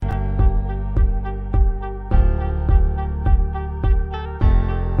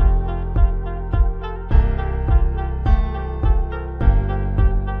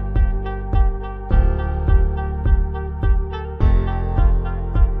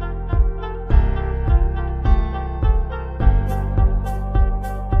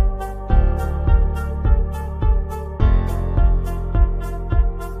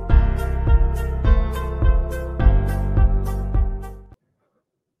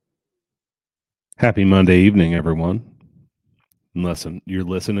Happy Monday evening, everyone. Unless you're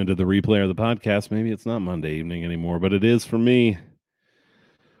listening to the replay of the podcast, maybe it's not Monday evening anymore, but it is for me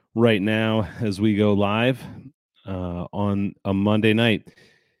right now as we go live on a Monday night.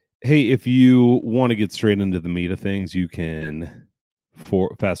 Hey, if you want to get straight into the meat of things, you can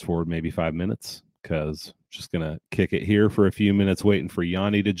fast forward maybe 5 minutes because just going to kick it here for a few minutes, waiting for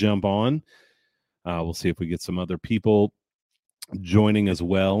Yanni to jump on. We'll see if we get some other people joining as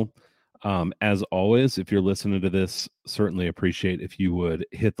well. As always, if you're listening to this, certainly appreciate if you would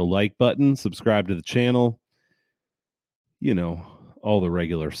hit the like button, subscribe to the channel, all the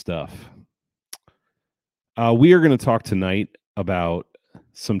regular stuff. We are going to talk tonight about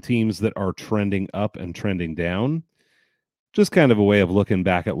some teams that are trending up and trending down. Just kind of a way of looking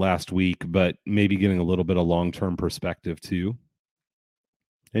back at last week, but maybe getting a little bit of long-term perspective too.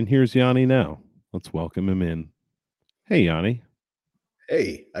 And here's Yanni now. Let's welcome him in. Hey, Yanni.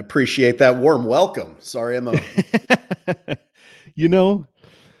 Hey, I appreciate that warm welcome. Sorry, I'm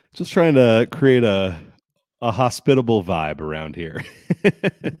just trying to create a hospitable vibe around here.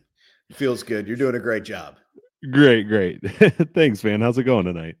 Feels good. You're doing a great job. Great. Thanks, man. How's it going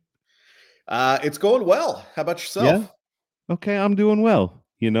tonight? It's going well. How about yourself? Yeah. Okay, I'm doing well.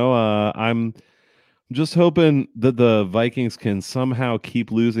 I'm just hoping that the Vikings can somehow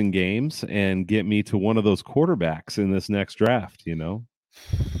keep losing games and get me to one of those quarterbacks in this next draft, Yeah.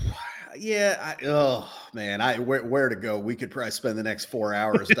 Where to go? We could probably spend the next 4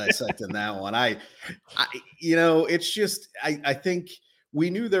 hours dissecting that one. It's just, I think we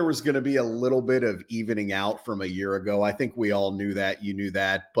knew there was going to be a little bit of evening out from a year ago. I think we all knew that. You knew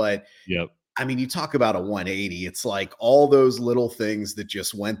that. But yep. I mean, you talk about a 180. It's like all those little things that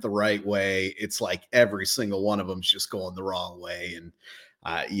just went the right way. It's like every single one of them's just going the wrong way. And,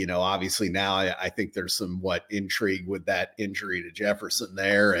 obviously now I think there's some intrigue with that injury to Jefferson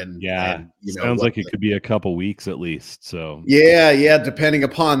there. And sounds like it could be a couple weeks at least. So yeah. Depending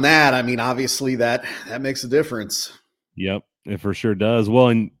upon that, I mean, obviously that makes a difference. Yep, it for sure does. Well,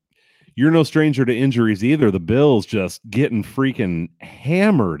 and you're no stranger to injuries either. The Bills just getting freaking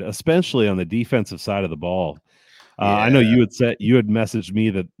hammered, especially on the defensive side of the ball. I know you had messaged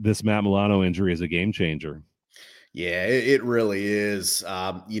me that this Matt Milano injury is a game changer. Yeah, it really is.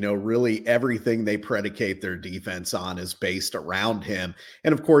 Really everything they predicate their defense on is based around him.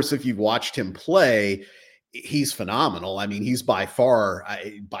 And of course, if you've watched him play, he's phenomenal. I mean, he's by far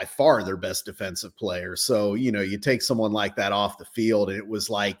their best defensive player. So, you take someone like that off the field, and it was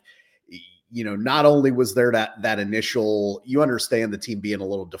like, not only was there that initial, you understand the team being a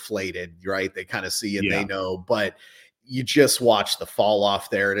little deflated, right? They kind of see it, They know, but you just watch the fall off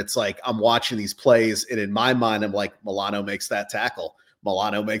there. And it's like, I'm watching these plays, and in my mind, I'm like, Milano makes that tackle.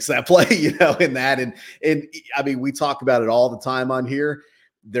 Milano makes that play, in that. And I mean, we talk about it all the time on here.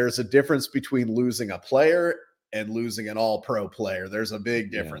 There's a difference between losing a player and losing an all-pro player. There's a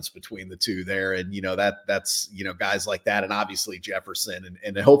big difference between the two there. And, that's guys like that. And obviously Jefferson,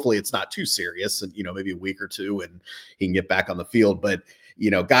 and hopefully it's not too serious, and, maybe a week or two and he can get back on the field. But,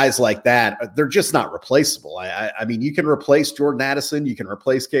 guys like that, they're just not replaceable. I mean, you can replace Jordan Addison, you can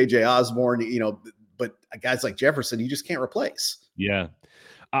replace KJ Osborne, but guys like Jefferson, you just can't replace. Yeah.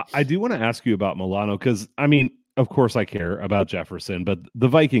 I do want to ask you about Milano, because, I mean, of course I care about Jefferson, but the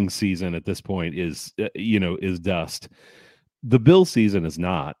Vikings season at this point is dust. The Bills season is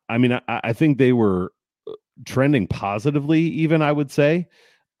not. I mean, I think they were trending positively, even, I would say.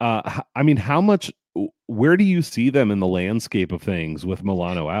 I mean, where do you see them in the landscape of things with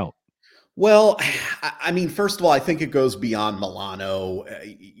Milano out? Well, I mean, first of all, I think it goes beyond Milano.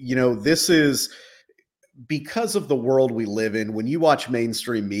 This is because of the world we live in. When you watch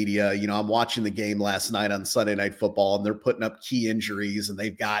mainstream media, I'm watching the game last night on Sunday Night Football, and they're putting up key injuries, and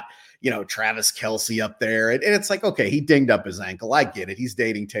they've got, Travis Kelce up there. And it's like, okay, he dinged up his ankle. I get it. He's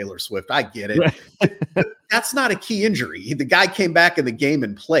dating Taylor Swift. I get it. But that's not a key injury. The guy came back in the game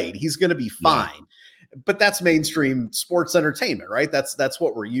and played. He's going to be fine. Yeah. But that's mainstream sports entertainment, right? That's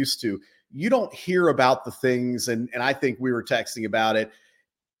what we're used to. You don't hear about the things, and I think we were texting about it.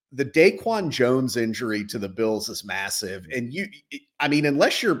 The Daquan Jones injury to the Bills is massive. And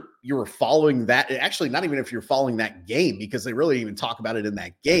unless you were following that, actually not even if you're following that game, because they really didn't even talk about it in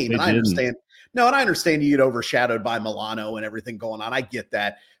that game. And I understand you get overshadowed by Milano and everything going on. I get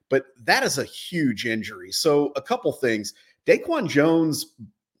that, but that is a huge injury. So a couple things. Daquan Jones,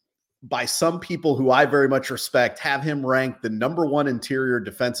 by some people who I very much respect, have him ranked the number one interior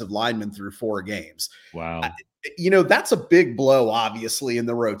defensive lineman through 4 games. Wow. That's a big blow, obviously, in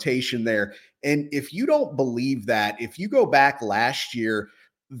the rotation there. And if you don't believe that, if you go back last year,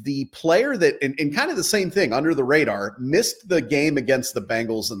 the player that, and kind of the same thing under the radar, missed the game against the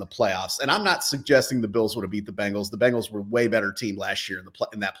Bengals in the playoffs. And I'm not suggesting the Bills would have beat the Bengals. The Bengals were a way better team last year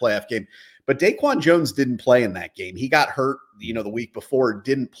in that playoff game. But Daquan Jones didn't play in that game. He got hurt, the week before,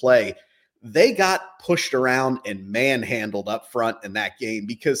 didn't play. They got pushed around and manhandled up front in that game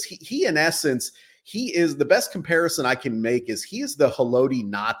because he in essence, he is the best comparison I can make is he is the Haloti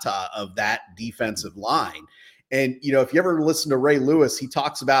Ngata of that defensive line. And, if you ever listen to Ray Lewis, he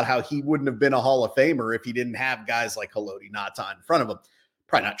talks about how he wouldn't have been a Hall of Famer if he didn't have guys like Haloti Ngata in front of him.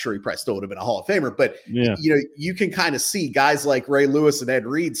 Probably not sure he probably still would have been a Hall of Famer, but you can kind of see guys like Ray Lewis and Ed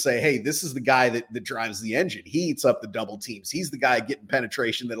Reed say, hey, this is the guy that drives the engine. He eats up the double teams. He's the guy getting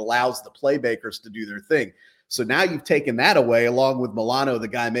penetration that allows the playmakers to do their thing. So now you've taken that away along with Milano, the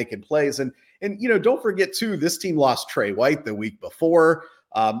guy making plays. And don't forget too, this team lost Trey White the week before,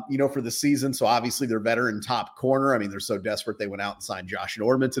 for the season. So obviously their veteran top corner. I mean, they're so desperate they went out and signed Josh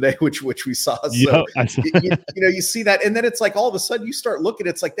Norman today, which we saw. So, you see that. And then it's like all of a sudden you start looking,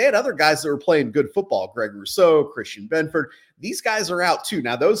 it's like they had other guys that were playing good football. Greg Rousseau, Christian Benford. These guys are out too.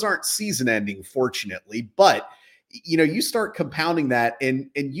 Now, those aren't season ending, fortunately, but you start compounding that and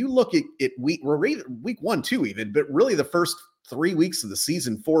you look at week 1, 2 even, but really the first 3 weeks of the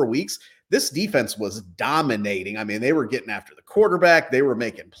season, 4 weeks, this defense was dominating. I mean, they were getting after the quarterback. They were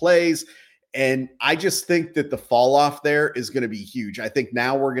making plays. And I just think that the fall off there is going to be huge. I think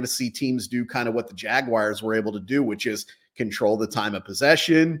now we're going to see teams do kind of what the Jaguars were able to do, which is control the time of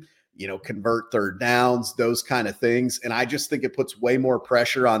possession, convert third downs, those kind of things. And I just think it puts way more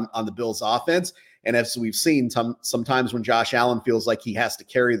pressure on the Bills offense. And as we've seen, sometimes when Josh Allen feels like he has to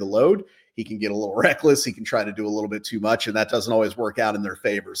carry the load, he can get a little reckless. He can try to do a little bit too much, and that doesn't always work out in their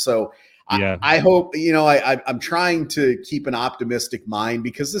favor. So I hope, I'm trying to keep an optimistic mind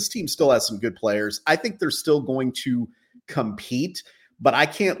because this team still has some good players. I think they're still going to compete, but I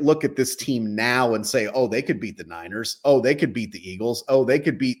can't look at this team now and say, oh, they could beat the Niners. Oh, they could beat the Eagles. Oh, they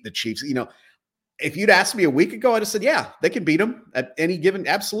could beat the Chiefs. If you'd asked me a week ago, I'd have said, yeah, they can beat them at any given.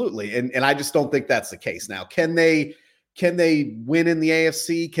 Absolutely. And I just don't think that's the case now. Can they win in the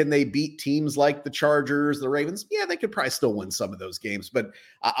AFC? Can they beat teams like the Chargers, the Ravens? Yeah, they could probably still win some of those games. But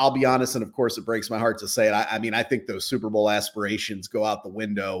I'll be honest, and of course it breaks my heart to say it. I think those Super Bowl aspirations go out the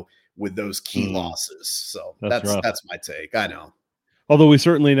window with those key losses. So that's my take. I know. Although we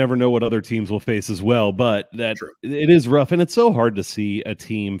certainly never know what other teams will face as well, but it is rough. And it's so hard to see a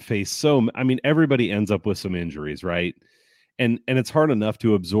team face everybody ends up with some injuries, right? And it's hard enough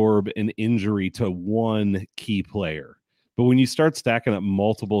to absorb an injury to one key player. But when you start stacking up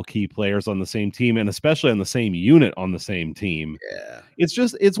multiple key players on the same team, and especially on the same unit on the same team,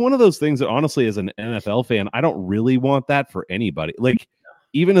 it's one of those things that honestly, as an NFL fan, I don't really want that for anybody. Like,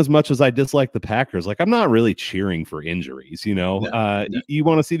 even as much as I dislike the Packers, like I'm not really cheering for injuries, you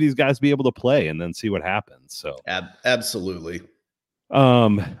want to see these guys be able to play and then see what happens. So absolutely.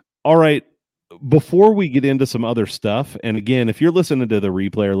 All right. Before we get into some other stuff, and again, if you're listening to the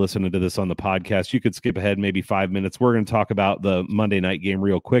replay or listening to this on the podcast, you could skip ahead maybe 5 minutes. We're going to talk about the Monday night game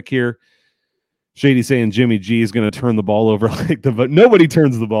real quick here. Shady saying Jimmy G is going to turn the ball over nobody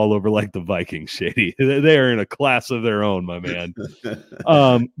turns the ball over like the Vikings, Shady. They are in a class of their own, my man.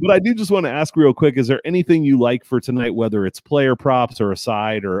 But I do just want to ask real quick, is there anything you like for tonight, whether it's player props or a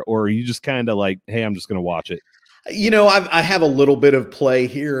side, or are you just kind of like, hey, I'm just going to watch it? I have a little bit of play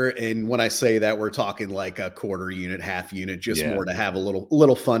here, and when I say that, we're talking like a quarter unit, half unit, just more to have a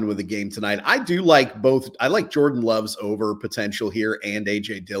little fun with the game tonight. I do like both. I like Jordan Love's over potential here and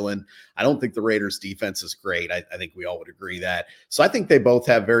AJ Dillon. I don't think the Raiders defense is great. I think we all would agree that. So I think they both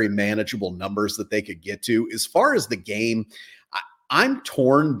have very manageable numbers that they could get to. As far as the game, I'm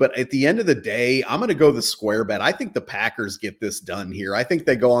torn, but at the end of the day, I'm going to go the square bet. I think the Packers get this done here. I think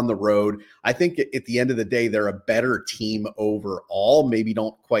they go on the road. I think at the end of the day, they're a better team overall. Maybe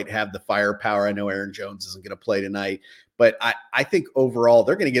don't quite have the firepower. I know Aaron Jones isn't going to play tonight, but I think overall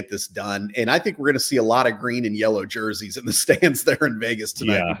they're going to get this done. And I think we're going to see a lot of green and yellow jerseys in the stands there in Vegas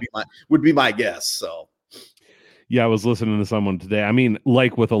tonight would be my guess. So. Yeah, I was listening to someone today. I mean,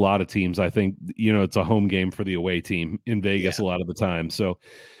 like with a lot of teams, I think, it's a home game for the away team in Vegas a lot of the time. So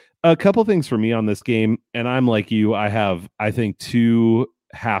a couple things for me on this game, and I'm like you, I have, I think, 2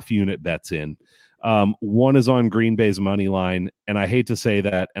 half unit bets in. One is on Green Bay's money line, and I hate to say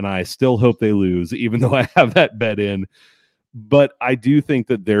that, and I still hope they lose, even though I have that bet in. But I do think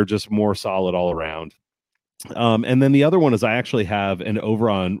that they're just more solid all around. And then the other one is I actually have an over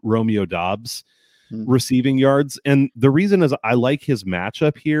on Romeo Doubs receiving yards. And the reason is I like his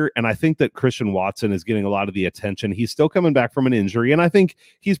matchup here. And I think that Christian Watson is getting a lot of the attention. He's still coming back from an injury. And I think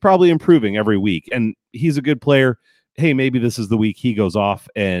he's probably improving every week. And he's a good player. hey, maybe this is the week he goes off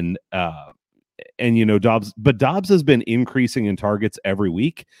and Dobbs has been increasing in targets every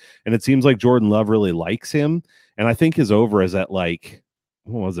week, and it seems like Jordan Love really likes him. And I think his over is at like,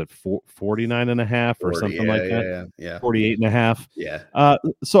 what was it, 49 and a half or 40, something like that, yeah. 48 and a half. Yeah.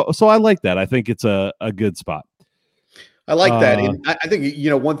 So I like that. I think it's a good spot. I like that. Uh, And I think,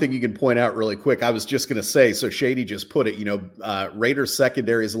 one thing you can point out really quick, I was just going to say, so Shady just put it, Raiders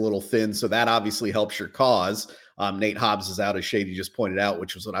secondary is a little thin, so that obviously helps your cause. Nate Hobbs is out, as Shady just pointed out,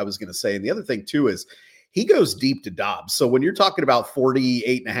 which was what I was going to say. And the other thing too is he goes deep to Dobbs. So when you're talking about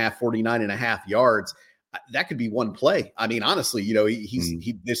 48 and a half, 49 and a half yards, that could be one play. I mean, honestly,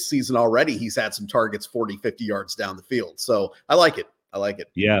 he this season already, he's had some targets 40, 50 yards down the field. So I like it. I like it.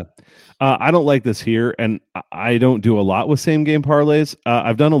 Yeah. I don't like this here, and I don't do a lot with same game parlays.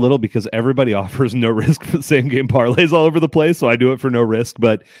 I've done a little because everybody offers no risk for same game parlays all over the place, so I do it for no risk.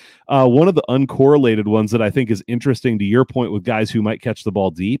 But one of the uncorrelated ones that I think is interesting to your point with guys who might catch the ball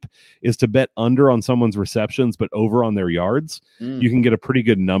deep is to bet under on someone's receptions, but over on their yards. You can get a pretty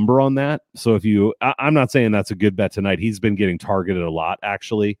good number on that. So I'm not saying that's a good bet tonight. He's been getting targeted a lot,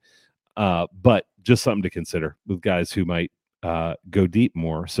 actually, but just something to consider with guys who might go deep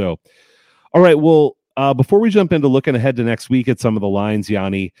more. So, all right. Well, before we jump into looking ahead to next week at some of the lines,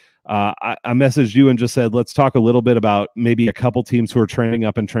 Yanni, I messaged you and just said, let's talk a little bit about maybe a couple teams who are trending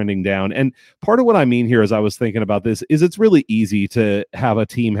up and trending down. And part of what I mean here, as I was thinking about this, is it's really easy to have a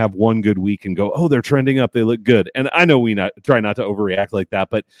team have one good week and go, oh, they're trending up, they look good. And I know we try not to overreact like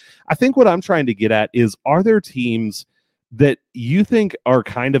that, but I think what I'm trying to get at is, are there teams that you think are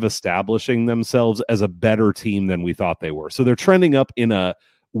kind of establishing themselves as a better team than we thought they were? So they're trending up in a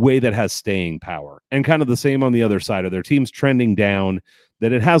way that has staying power, and kind of the same on the other side. Of their teams trending down,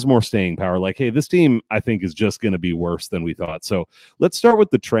 that it has more staying power. Like, hey, this team I think is just going to be worse than we thought. So let's start with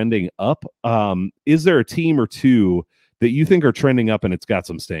the trending up. Is there a team or two that you think are trending up and it's got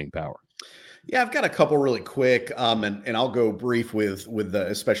some staying power? Yeah, I've got a couple really quick, and I'll go brief with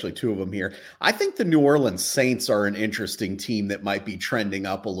especially two of them here. I think the New Orleans Saints are an interesting team that might be trending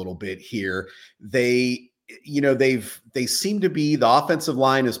up a little bit here. They seem to be, the offensive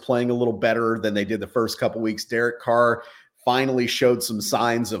line is playing a little better than they did the first couple weeks. Derek Carr finally showed some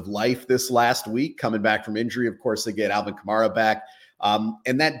signs of life this last week, coming back from injury. Of course, they get Alvin Kamara back.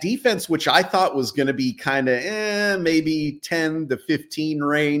 And that defense, which I thought was going to be kind of maybe 10 to 15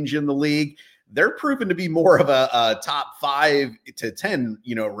 range in the league, they're proven to be more of a top 5 to 10,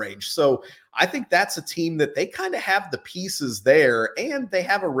 range. So I think that's a team that they kind of have the pieces there, and they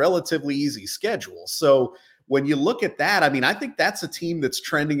have a relatively easy schedule. So when you look at that, I mean, I think that's a team that's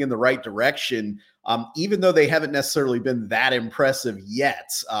trending in the right direction, even though they haven't necessarily been that impressive yet.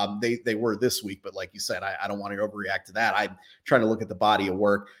 They were this week, but like you said, I don't want to overreact to that. I'm trying to look at the body of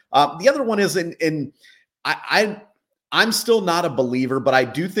work. The other one is I'm still not a believer, but I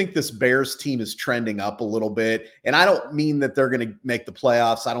do think this Bears team is trending up a little bit. And I don't mean that they're going to make the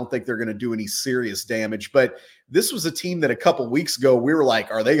playoffs. I don't think they're going to do any serious damage, but this was a team that a couple weeks ago, we were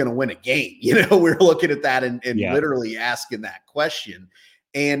like, are they going to win a game? We were looking at that and literally asking that question.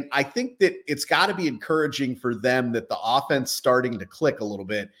 And I think that it's got to be encouraging for them that the offense starting to click a little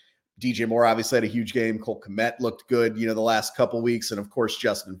bit. DJ Moore obviously had a huge game. Cole Kmet looked good, the last couple weeks. And of course,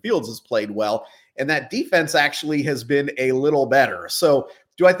 Justin Fields has played well. And that defense actually has been a little better. So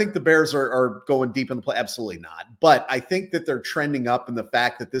do I think the Bears are going deep in the play? Absolutely not. But I think that they're trending up in the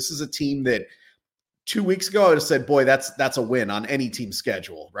fact that this is a team that 2 weeks ago I would have said, boy, that's a win on any team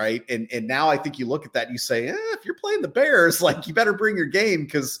schedule, right? And now I think you look at that and you say, if you're playing the Bears, like, you better bring your game,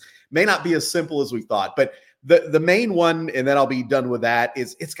 because it may not be as simple as we thought. But the main one, and then I'll be done with that,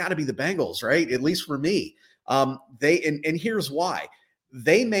 is it's got to be the Bengals, right? At least for me. And here's why.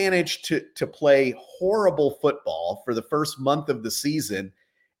 They managed to play horrible football for the first month of the season,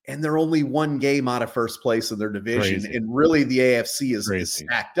 and they're only one game out of first place in their division. Crazy. And really the AFC is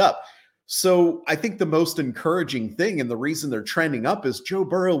stacked up. So I think the most encouraging thing, and the reason they're trending up, is Joe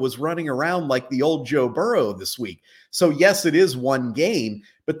Burrow was running around like the old Joe Burrow this week. So yes, it is one game,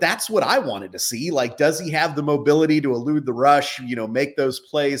 but that's what I wanted to see. Like, does he have the mobility to elude the rush, make those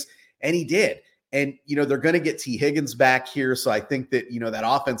plays? And he did. And, they're going to get T. Higgins back here. So I think that, that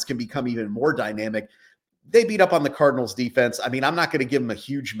offense can become even more dynamic. They beat up on the Cardinals defense. I mean, I'm not going to give them a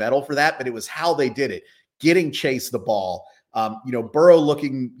huge medal for that, but it was how they did it. Getting Chase the ball, Burrow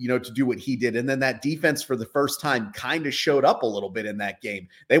looking, to do what he did. And then that defense for the first time kind of showed up a little bit in that game.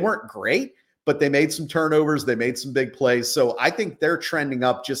 They weren't great, but they made some turnovers. They made some big plays. So I think they're trending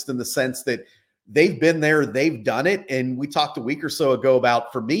up just in the sense that they've been there, they've done it. And we talked a week or so ago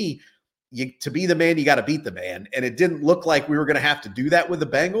about, for me, to be the man, you got to beat the man. And it didn't look like we were going to have to do that with the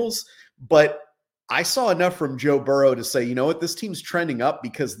Bengals, but I saw enough from Joe Burrow to say, you know what, this team's trending up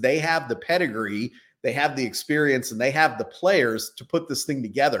because they have the pedigree, they have the experience, and they have the players to put this thing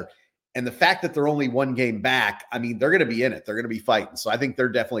together. And the fact that they're only one game back, I mean, they're going to be in it. They're going to be fighting. So I think they're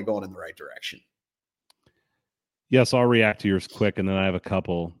definitely going in the right direction. Yes, I'll react to yours quick, and then I have a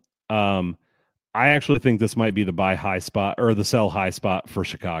couple. I actually think this might be the buy high spot or the sell high spot for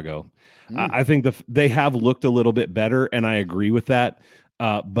Chicago. I think they have looked a little bit better, and I agree with that.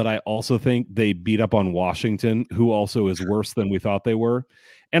 But I also think they beat up on Washington, who also is worse than we thought they were.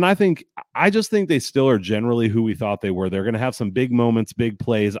 And I just think they still are generally who we thought they were. They're going to have some big moments, big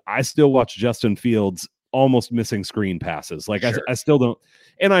plays. I still watch Justin Fields almost missing screen passes. Like Sure. I still don't.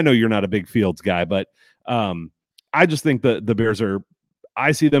 And I know you're not a big Fields guy, but I just think the Bears are.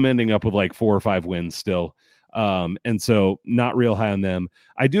 I see them ending up with like 4 or 5 wins still. And so not real high on them.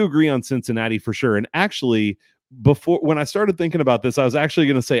 I do agree on Cincinnati for sure. And actually, when I started thinking about this, I was actually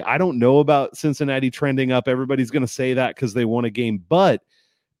going to say, I don't know about Cincinnati trending up. Everybody's going to say that because they won a game. But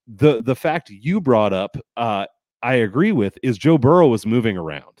the fact you brought up, I agree with, is Joe Burrow was moving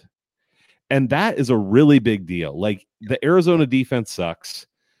around. And that is a really big deal. Like the Arizona defense sucks.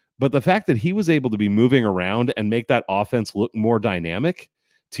 But the fact that he was able to be moving around and make that offense look more dynamic,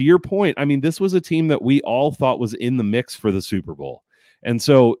 to your point, I mean, this was a team that we all thought was in the mix for the Super Bowl. And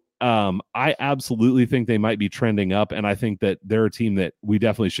so I absolutely think they might be trending up. And I think that they're a team that we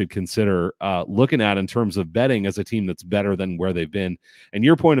definitely should consider looking at in terms of betting as a team that's better than where they've been. And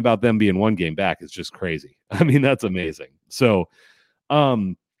your point about them being one game back is just crazy. I mean, that's amazing. So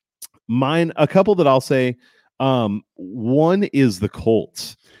mine, a couple that I'll say, one is the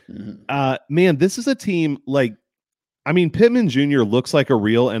Colts. Man, this is a team like, I mean, Pittman Jr. looks like a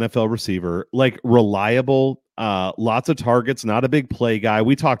real NFL receiver, like reliable, lots of targets, not a big play guy.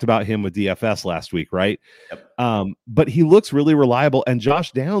 We talked about him with DFS last week, right? Yep. But he looks really reliable, and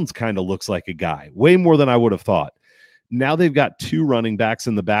Josh Downs kind of looks like a guy, way more than I would have thought. Now they've got 2 running backs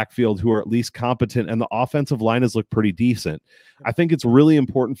in the backfield who are at least competent, and the offensive line has looked pretty decent. I think it's really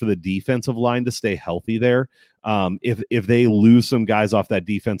important for the defensive line to stay healthy there. If they lose some guys off that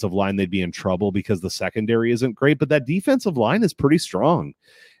defensive line, they'd be in trouble because the secondary isn't great, but that defensive line is pretty strong.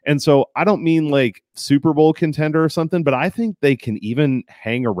 And so I don't mean like Super Bowl contender or something, but I think they can even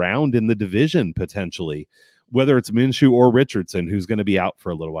hang around in the division potentially, whether it's Minshew or Richardson, who's going to be out for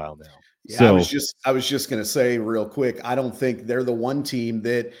a little while now. Yeah, So I was just going to say real quick, I don't think they're the one team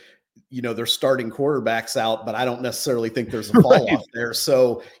that, you know, they're starting quarterbacks out, but I don't necessarily think there's a fall right, off there.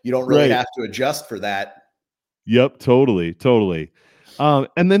 So you don't really right. have to adjust for that. Yep, totally.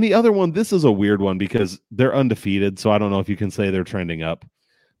 And then the other one, this is a weird one because they're undefeated, so I don't know if you can say they're trending up.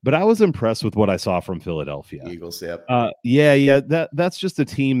 But I was impressed with what I saw from Philadelphia. Eagles, yep. Yeah, that's just a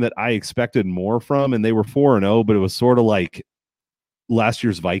team that I expected more from, and they were 4-0, but it was sort of like last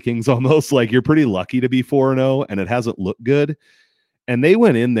year's Vikings almost. Like you're pretty lucky to be 4-0, and it hasn't looked good. And they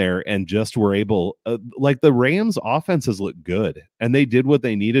went in there and just were able, like the Rams' offenses looked good, and they did what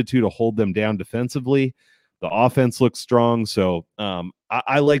they needed to hold them down defensively. The offense looks strong, so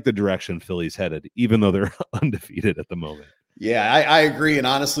I like the direction Philly's headed, even though they're undefeated at the moment. Yeah, I agree. And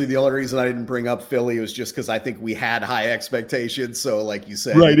honestly, the only reason I didn't bring up Philly was just because I think we had high expectations. So, like you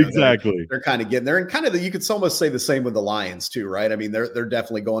said, Right, you know, exactly. they're kind of getting there, and kind of you could almost say the same with the Lions too, right? I mean, they're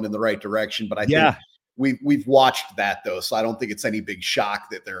definitely going in the right direction, but I think we've watched that though, so I don't think it's any big shock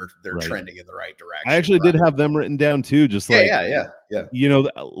that they're right. trending in the right direction. I actually did have them written down too, just yeah. You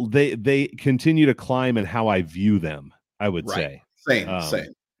know, they continue to climb in how I view them, I would say. Same.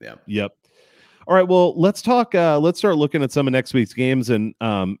 Yeah. Yep. All right. Well, let's talk. Let's start looking at some of next week's games, and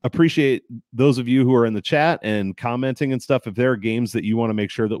appreciate those of you who are in the chat and commenting and stuff. If there are games that you want to make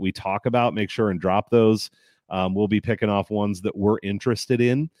sure that we talk about, make sure and drop those. We'll be picking off ones that we're interested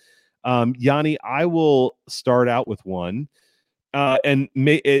in. Yanni, I will start out with one. And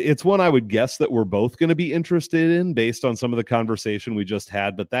it's one I would guess that we're both going to be interested in based on some of the conversation we just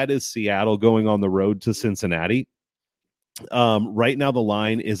had, but that is Seattle going on the road to Cincinnati. Right now, the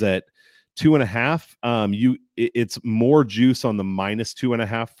line is at 2.5. It's more juice on the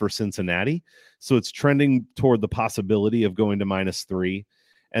 -2.5 for Cincinnati. So it's trending toward the possibility of going to -3.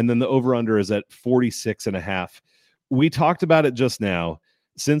 And then the over-under is at 46.5. We talked about it just now.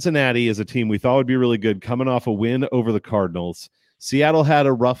 Cincinnati is a team we thought would be really good coming off a win over the Cardinals. Seattle had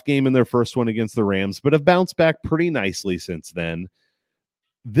a rough game in their first one against the Rams, but have bounced back pretty nicely since then.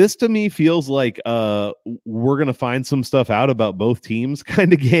 This to me feels like we're going to find some stuff out about both teams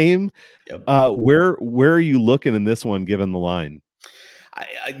kind of game. Yep. Where are you looking in this one given the line?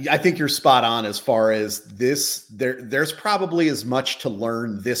 I think you're spot on as far as this. There's probably as much to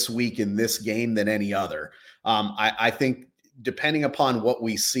learn this week in this game than any other. I think depending upon what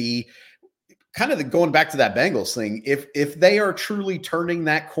we see, kind of going back to that Bengals thing, if they are truly turning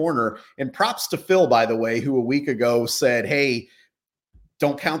that corner, and props to Phil, by the way, who a week ago said, hey,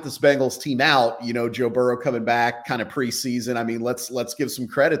 don't count this Bengals team out. Joe Burrow coming back kind of preseason. I mean, let's give some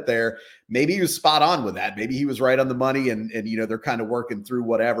credit there. Maybe he was spot on with that. Maybe he was right on the money, and they're kind of working through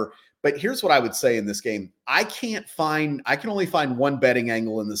whatever. But here's what I would say in this game. I can only find one betting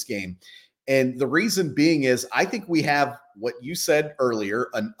angle in this game. And the reason being is I think we have what you said earlier,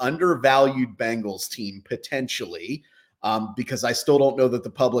 an undervalued Bengals team potentially, because I still don't know that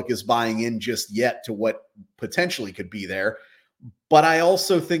the public is buying in just yet to what potentially could be there. But I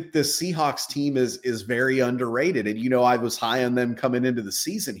also think the Seahawks team is very underrated. And, I was high on them coming into the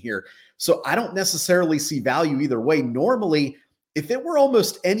season here. So I don't necessarily see value either way. Normally, if it were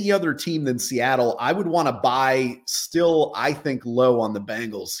almost any other team than Seattle, I would want to buy still, I think, low on the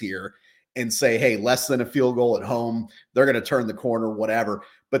Bengals here and say, hey, less than a field goal at home. They're going to turn the corner, whatever.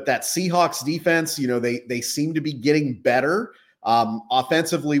 But that Seahawks defense, they seem to be getting better.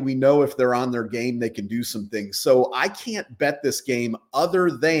 Offensively, we know if they're on their game, they can do some things. So I can't bet this game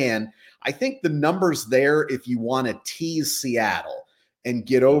other than I think the number's there if you want to tease Seattle and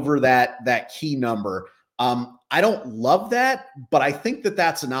get over that key number. I don't love that, but I think that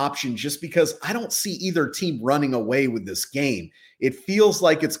that's an option just because I don't see either team running away with this game. It feels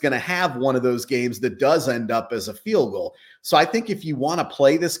like it's going to have one of those games that does end up as a field goal. So I think if you want to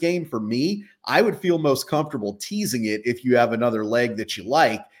play this game, for me, I would feel most comfortable teasing it if you have another leg that you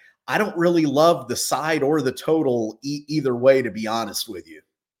like. I don't really love the side or the total either way, to be honest with you.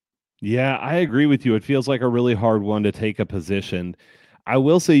 Yeah, I agree with you. It feels like a really hard one to take a position. I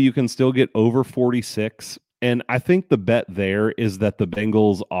will say you can still get over 46. And I think the bet there is that the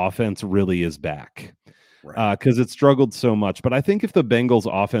Bengals offense really is back, Right. because it struggled so much. But I think if the Bengals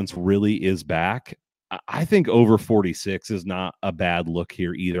offense really is back, I think over 46 is not a bad look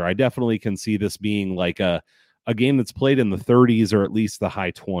here either. I definitely can see this being like a game that's played in the 30s or at least the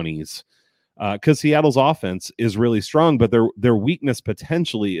high 20s. Because Seattle's offense is really strong, but their weakness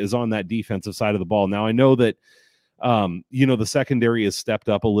potentially is on that defensive side of the ball. Now, I know that the secondary has stepped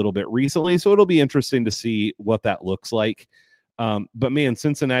up a little bit recently, so it'll be interesting to see what that looks like. But man,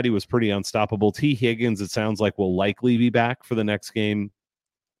 Cincinnati was pretty unstoppable. T. Higgins, it sounds like, will likely be back for the next game.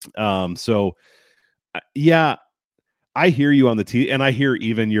 Yeah, I hear you on the tease, and I hear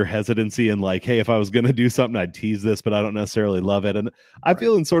even your hesitancy and like, hey, if I was going to do something, I'd tease this, but I don't necessarily love it. And I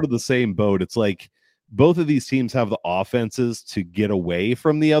feel in sort of the same boat. It's like both of these teams have the offenses to get away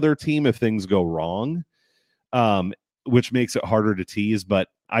from the other team if things go wrong, which makes it harder to tease. But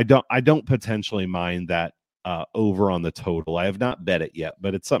I don't potentially mind that over on the total. I have not bet it yet,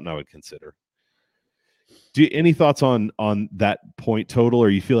 but it's something I would consider. Any thoughts on that point total, or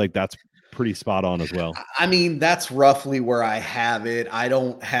you feel like that's pretty spot on as well? I mean, that's roughly where I have it. I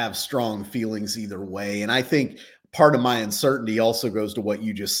don't have strong feelings either way. And I think part of my uncertainty also goes to what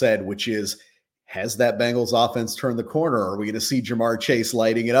you just said, which is, has that Bengals offense turned the corner? Are we going to see Jamar Chase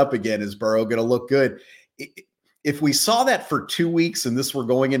lighting it up again? Is Burrow going to look good? If we saw that for 2 weeks and this were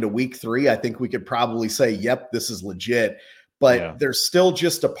going into week 3, I think we could probably say, yep, this is legit. But there's still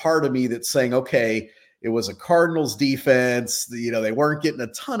just a part of me that's saying, okay, it was a Cardinals defense. They weren't getting a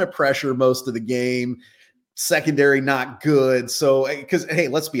ton of pressure most of the game. Secondary not good. So, because, hey,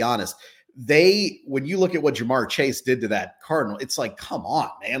 let's be honest. When you look at what Jamar Chase did to that Cardinal, it's like, come on,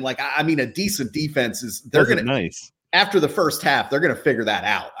 man. Like, I mean, a decent defense they're going to, nice. After the first half, they're going to figure that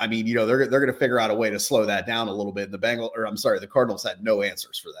out. I mean, they're going to figure out a way to slow that down a little bit. And the Cardinals had no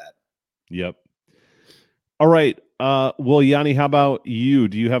answers for that. Yep. All right. Well, Yanni, how about you?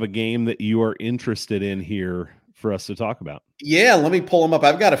 Do you have a game that you are interested in here for us to talk about? Yeah, let me pull them up.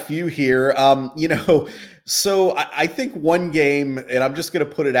 I've got a few here. So I think one game, and I'm just going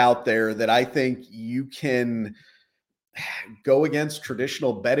to put it out there, that I think you can go against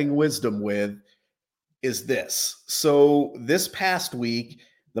traditional betting wisdom with is this. So this past week,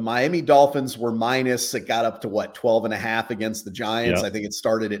 the Miami Dolphins were minus. It got up to 12.5 against the Giants. Yep. I think it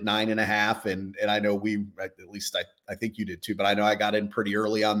started at 9.5. And I know at least I think you did too, but I know I got in pretty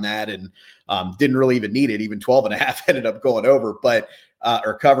early on that and didn't really even need it. Even 12.5 ended up going over,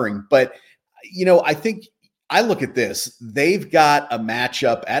 or covering. But, I think I look at this. They've got a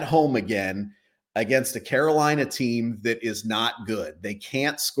matchup at home again against a Carolina team that is not good. They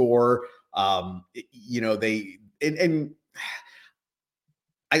can't score.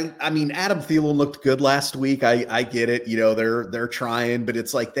 I mean, Adam Thielen looked good last week. I get it. They're trying, but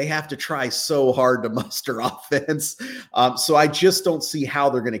it's like they have to try so hard to muster offense. So I just don't see how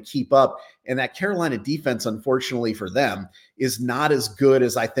they're going to keep up. And that Carolina defense, unfortunately for them, is not as good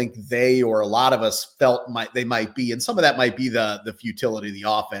as I think they or a lot of us felt they might be. And some of that might be the futility of the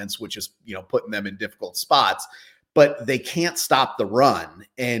offense, which is putting them in difficult spots. But they can't stop the run.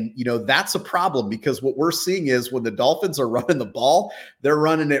 And, that's a problem because what we're seeing is when the Dolphins are running the ball, they're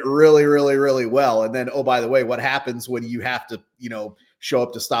running it really, really, really well. And then, oh, by the way, what happens when you have to, show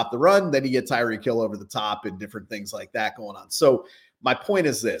up to stop the run? Then you get Tyreek Hill over the top and different things like that going on. So my point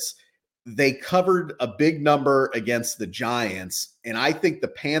is this. They covered a big number against the Giants, and I think the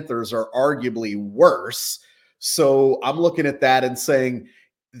Panthers are arguably worse. So I'm looking at that and saying,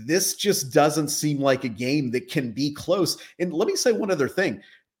 this just doesn't seem like a game that can be close. And let me say one other thing.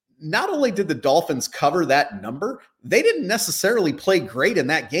 Not only did the Dolphins cover that number, they didn't necessarily play great in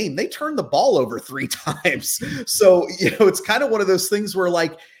that game. They turned the ball over 3 times. So, it's kind of one of those things where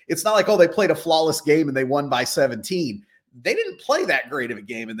it's not like, oh, they played a flawless game and they won by 17. They didn't play that great of a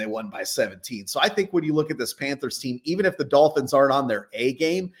game and they won by 17. So I think when you look at this Panthers team, even if the Dolphins aren't on their A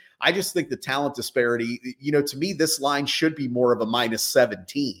game, I just think the talent disparity, to me, this line should be more of a minus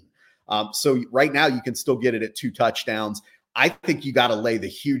 17. So right now you can still get it at 2 touchdowns. I think you got to lay the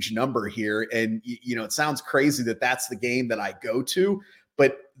huge number here. And, it sounds crazy that that's the game that I go to,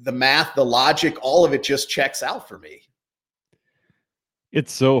 but the math, the logic, all of it just checks out for me.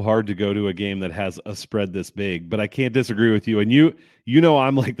 It's so hard to go to a game that has a spread this big, but I can't disagree with you. And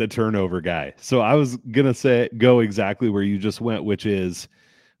I'm like the turnover guy. So I was going to go exactly where you just went, which is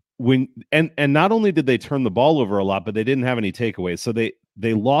and not only did they turn the ball over a lot, but they didn't have any takeaways. So they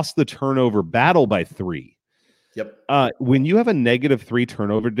lost the turnover battle by 3. Yep. When you have a -3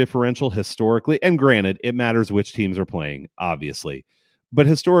 turnover differential historically, and granted, it matters which teams are playing, obviously, but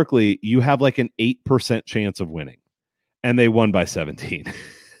historically, you have like an 8% chance of winning, and they won by 17.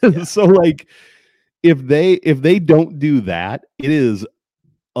 Yeah. So if they don't do that, it is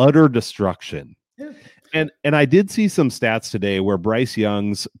utter destruction. Yeah. And I did see some stats today where Bryce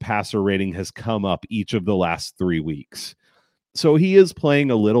Young's passer rating has come up each of the last 3 weeks. So he is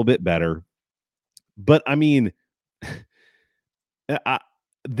playing a little bit better. But I mean,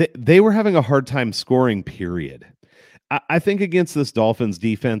 they were having a hard time scoring, period. I think against this Dolphins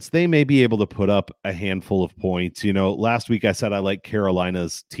defense, they may be able to put up a handful of points. Last week I said I like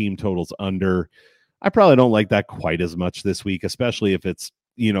Carolina's team totals under. I probably don't like that quite as much this week, especially if it's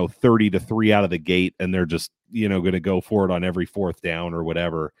 30-3 out of the gate and they're just going to go for it on every 4th down or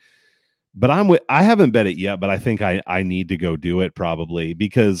whatever. But I haven't bet it yet, but I think I need to go do it probably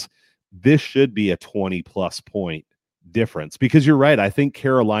because this should be a 20+ point difference. Because you're right, I think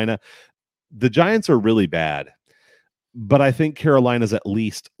Carolina, the Giants are really bad, but I think Carolina's at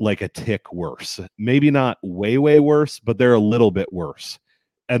least like a tick worse. Maybe not way worse, but they're a little bit worse.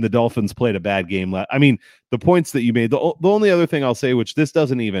 And the Dolphins played a bad game. I mean, the points that you made, the only other thing I'll say, which this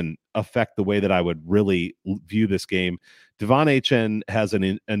doesn't even affect the way that I would really view this game, Devon Achane has a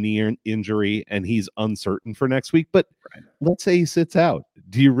knee injury and he's uncertain for next week. But let's say he sits out.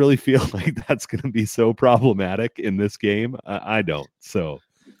 Do you really feel like that's going to be so problematic in this game? I don't. So,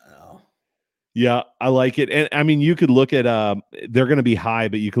 yeah, I like it. And I mean, you could look at, they're going to be high,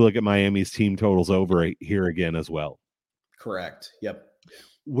 but you could look at Miami's team totals over here again as well. Correct. Yep.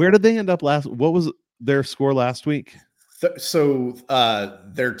 Where did they end up last? What was their score last week? So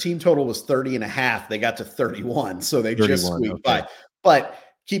their team total was 30.5. They got to 31. So they just squeaked by. But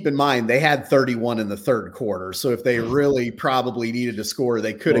keep in mind, they had 31 in the 3rd quarter. So if they really probably needed to score,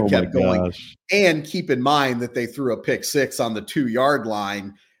 they could have kept going. And keep in mind that they threw a pick 6 on the 2-yard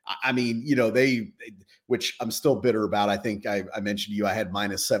line. I mean, which I'm still bitter about. I think I mentioned to you, I had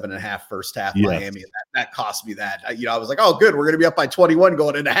 -7.5 first half Miami. And that cost me that. I was like, oh, good. We're going to be up by 21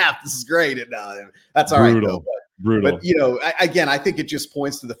 going into half. This is great. And that's all right. Though. Brutal. But, again, I think it just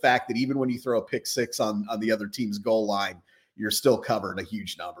points to the fact that even when you throw a pick 6 on the other team's goal line, you're still covering a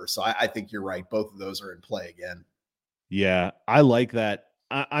huge number. So I think you're right. Both of those are in play again. Yeah, I like that.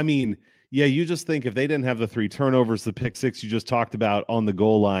 I mean, yeah, you just think if they didn't have the 3 turnovers, the pick 6 you just talked about on the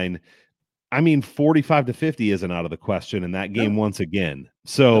goal line, I mean, 45-50 isn't out of the question in that game once again.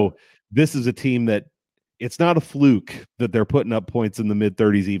 So this is a team that it's not a fluke that they're putting up points in the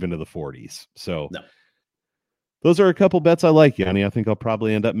mid-30s, even to the 40s. So those are a couple bets I like, Yanni. I think I'll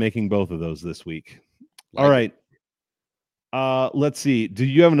probably end up making both of those this week. All right. Let's see. Do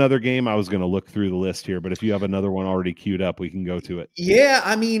you have another game? I was going to look through the list here, but if you have another one already queued up, we can go to it. Yeah,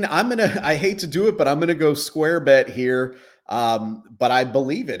 I mean, I hate to do it, but I'm going to go square bet here. But I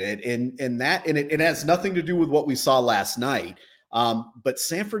believe in it. And it has nothing to do with what we saw last night. But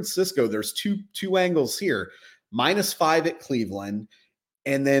San Francisco, there's two angles here: -5 at Cleveland,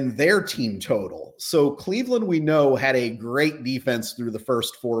 and then their team total. So Cleveland, we know, had a great defense through the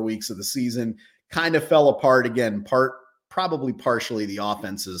first 4 weeks of the season, kind of fell apart again, probably partially the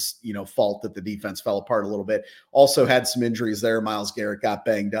offense's, fault that the defense fell apart a little bit. Also had some injuries there. Myles Garrett got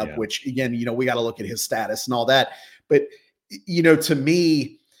banged up, which again, we got to look at his status and all that. But, to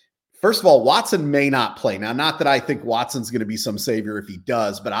me, first of all, Watson may not play. Now, not that I think Watson's going to be some savior if he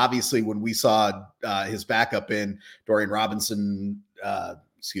does, but obviously when we saw his backup in Dorian Robinson,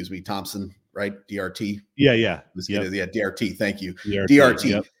 Thompson, right? DRT. Yeah. DRT. Thank you. DRT.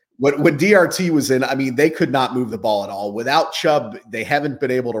 Yep. When DRT was in, I mean, they could not move the ball at all. Without Chubb, they haven't been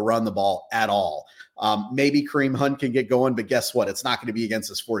able to run the ball at all. Maybe Kareem Hunt can get going, but guess what? It's not going to be against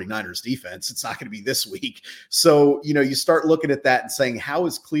this 49ers defense. It's not going to be this week. So, you start looking at that and saying, how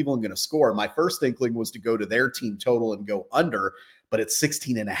is Cleveland going to score? My first inkling was to go to their team total and go under, but it's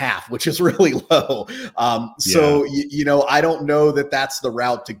 16.5, which is really low. So, I don't know that that's the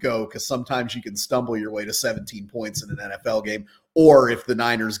route to go, because sometimes you can stumble your way to 17 points in an NFL game. Or if the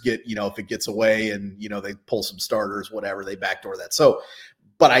Niners get, if it gets away and, they pull some starters, whatever, they backdoor that. So,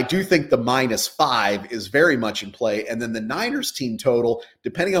 but I do think the -5 is very much in play. And then the Niners team total,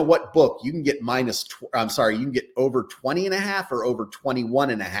 depending on what book, you can get you can get over 20.5 or over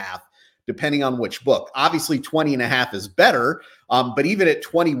 21.5, depending on which book. Obviously 20.5 is better. But even at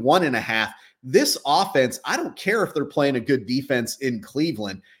 21.5, this offense, I don't care if they're playing a good defense in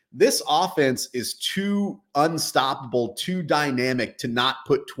Cleveland. This offense is too unstoppable, too dynamic to not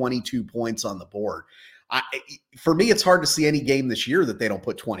put 22 points on the board. For me, it's hard to see any game this year that they don't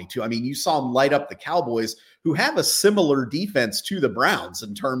put 22. I mean, you saw them light up the Cowboys, who have a similar defense to the Browns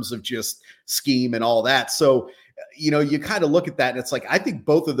in terms of just scheme and all that. So, you kind of look at that and it's like, I think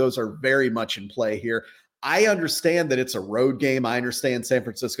both of those are very much in play here. I understand that it's a road game. I understand San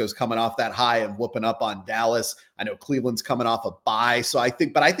Francisco's coming off that high of whooping up on Dallas. I know Cleveland's coming off a bye. So I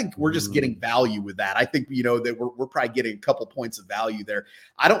think we're just getting value with that. I think, that we're probably getting a couple points of value there.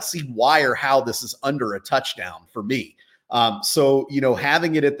 I don't see why or how this is under a touchdown for me. So,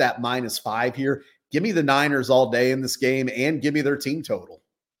 having it at that -5 here, give me the Niners all day in this game and give me their team total.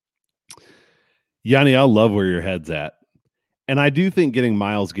 Yanni, I love where your head's at. And I do think getting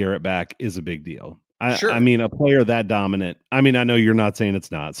Myles Garrett back is a big deal. Sure. I mean, a player that dominant. I mean, I know you're not saying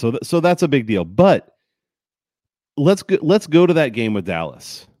it's not. So that's a big deal. But let's go to that game with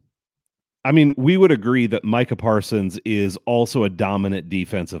Dallas. I mean, we would agree that Micah Parsons is also a dominant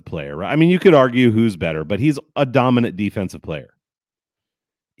defensive player, right? I mean, you could argue who's better, but he's a dominant defensive player.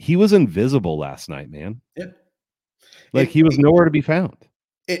 He was invisible last night, man. Yeah. He was nowhere to be found.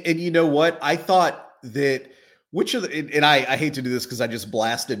 And you know what? I thought that I hate to do this because I just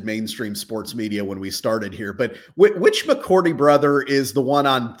blasted mainstream sports media when we started here, but which McCourty brother is the one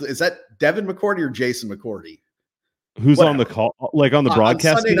is that Devin McCourty or Jason McCourty? Who's on the call, on the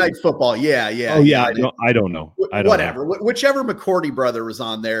broadcast? On Sunday Night Football. Yeah. Oh, yeah. I don't know. Whatever. Whichever McCourty brother was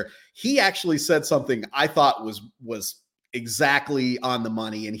on there, he actually said something I thought was exactly on the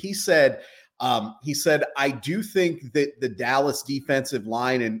money. And he said, I do think that the Dallas defensive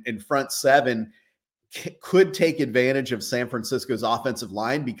line and front seven could take advantage of San Francisco's offensive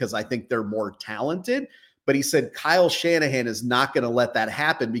line because I think they're more talented. But he said Kyle Shanahan is not going to let that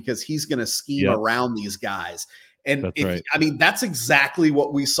happen because he's going to scheme around these guys. And that's exactly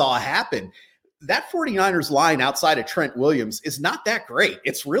what we saw happen. That 49ers line outside of Trent Williams is not that great.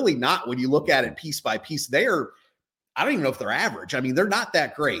 It's really not when you look at it piece by piece. I don't even know if they're average. I mean, they're not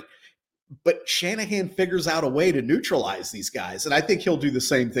that great. But Shanahan figures out a way to neutralize these guys. And I think he'll do the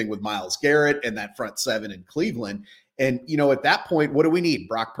same thing with Myles Garrett and that front seven in Cleveland. And, at that point, what do we need?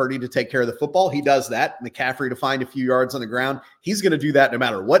 Brock Purdy to take care of the football. He does that. McCaffrey to find a few yards on the ground. He's going to do that no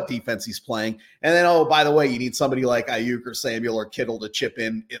matter what defense he's playing. And then, oh, by the way, you need somebody like Ayuk or Samuel or Kittle to chip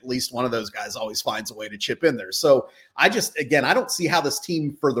in. At least one of those guys always finds a way to chip in there. So I don't see how this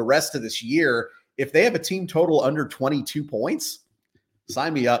team for the rest of this year, if they have a team total under 22 points,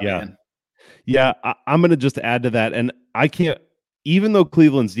 sign me up, man. Yeah, I'm going to just add to that. And I can't, even though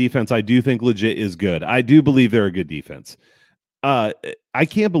Cleveland's defense, I do think legit is good. I do believe they're a good defense. I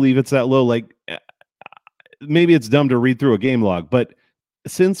can't believe it's that low. Maybe it's dumb to read through a game log, but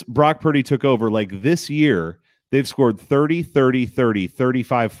since Brock Purdy took over, this year, they've scored 30, 30, 30,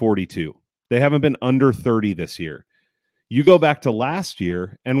 35, 42. They haven't been under 30 this year. You go back to last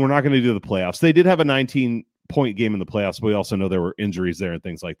year, and we're not going to do the playoffs. They did have a 19-point game in the playoffs, but we also know there were injuries there and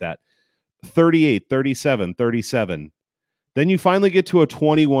things like that. 38, 37, 37. Then you finally get to a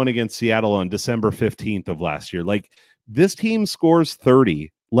 21 against Seattle on December 15th of last year. This team scores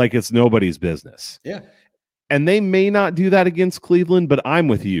 30 like it's nobody's business. Yeah. And they may not do that against Cleveland, but I'm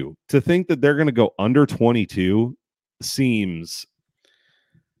with you. To think that they're going to go under 22 seems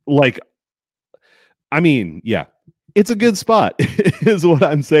like, I mean, yeah, it's a good spot, is what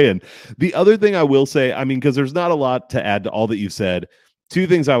I'm saying. The other thing I will say, I mean, because there's not a lot to add to all that you said. Two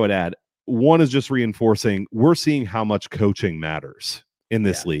things I would add. One is just reinforcing we're seeing how much coaching matters in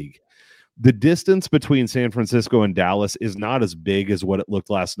this league. The distance between San Francisco and Dallas is not as big as what it looked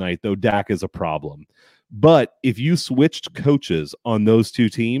last night, though Dak is a problem. But if you switched coaches on those two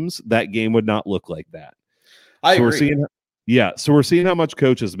teams, that game would not look like that. I agree. So we're seeing how much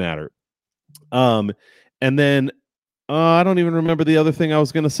coaches matter. And then I don't even remember the other thing I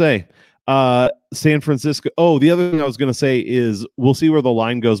was going to say. San Francisco. Oh, the other thing I was going to say is we'll see where the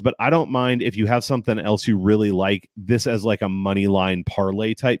line goes, but I don't mind if you have something else you really like this as like a money line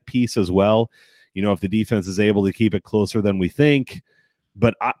parlay type piece as well. You know, if the defense is able to keep it closer than we think,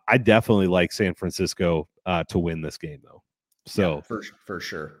 but I definitely like San Francisco to win this game though. So yeah, for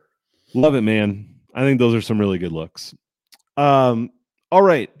sure. Love it, man. I think those are some really good looks. All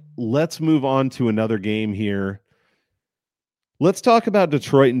right, let's move on to another game here. Let's talk about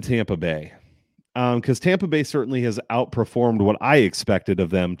Detroit and Tampa Bay, because Tampa Bay certainly has outperformed what I expected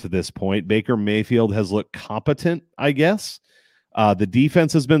of them to this point. Baker Mayfield has looked competent, I guess. The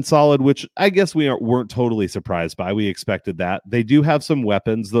defense has been solid, which I guess we weren't totally surprised by. We expected that. They do have some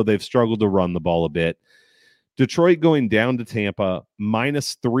weapons, though they've struggled to run the ball a bit. Detroit going down to Tampa,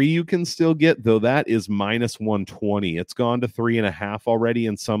 -3 you can still get, though that is -120. It's gone to 3.5 already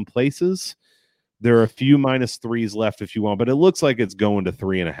in some places. There are a few -3s left if you want, but it looks like it's going to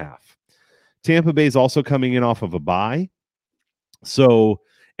 3.5. Tampa Bay is also coming in off of a bye. So,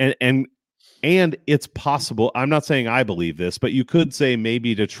 and it's possible. I'm not saying I believe this, but you could say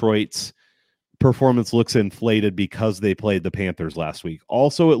maybe Detroit's performance looks inflated because they played the Panthers last week.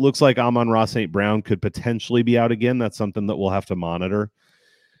 Also, it looks like Amon-Ra St. Brown could potentially be out again. That's something that we'll have to monitor.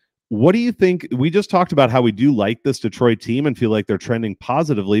 What do you think? We just talked about how we do like this Detroit team and feel like they're trending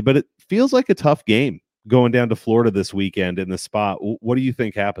positively, but it feels like a tough game going down to Florida this weekend in the spot. What do you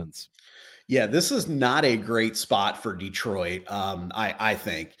think happens? Yeah, this is not a great spot for Detroit. I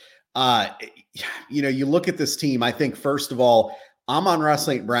think, you look at this team. I think first of all, Amon-Ra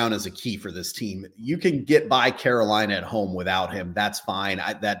St. Brown is a key for this team. You can get by Carolina at home without him. That's fine.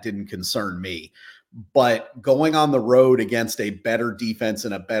 That didn't concern me. But going on the road against a better defense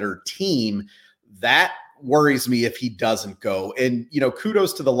and a better team, that worries me if he doesn't go. And,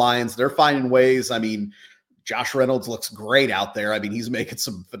 kudos to the Lions. They're finding ways. I mean, Josh Reynolds looks great out there. I mean, he's making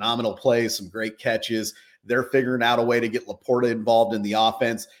some phenomenal plays, some great catches. They're figuring out a way to get Laporta involved in the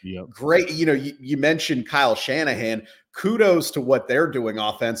offense. Yep. Great. You mentioned Kyle Shanahan. Kudos to what they're doing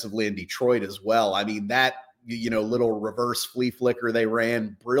offensively in Detroit as well. I mean, that, little reverse flea flicker they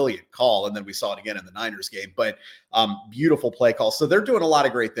ran, brilliant call. And then we saw it again in the Niners game, but beautiful play call. So they're doing a lot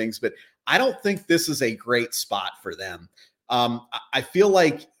of great things, but I don't think this is a great spot for them. I feel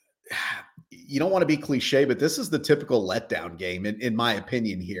like you don't want to be cliche, but this is the typical letdown game in my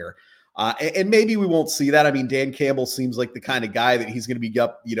opinion here. And maybe we won't see that. I mean, Dan Campbell seems like the kind of guy that he's going to be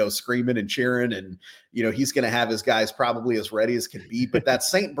up, screaming and cheering, and, he's going to have his guys probably as ready as can be. But that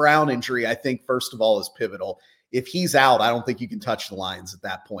St. Brown injury, I think, first of all, is pivotal. If he's out, I don't think you can touch the Lions at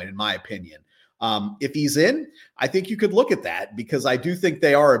that point, in my opinion. If he's in, I think you could look at that because I do think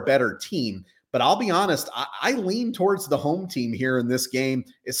they are a better team. But I'll be honest, I lean towards the home team here in this game,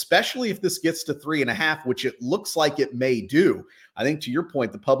 especially if this gets to 3.5, which it looks like it may do. I think to your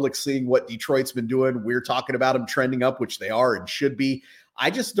point, the public's seeing what Detroit's been doing. We're talking about them trending up, which they are and should be. I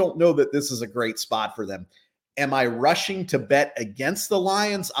just don't know that this is a great spot for them. Am I rushing to bet against the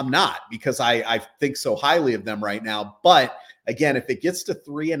Lions? I'm not, because I think so highly of them right now. But again, if it gets to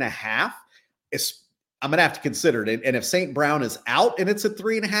 3.5, I'm going to have to consider it. And if St. Brown is out and it's at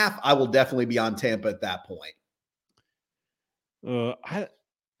 3.5, I will definitely be on Tampa at that point.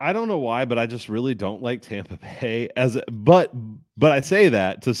 I don't know why, but I just really don't like Tampa Bay but I say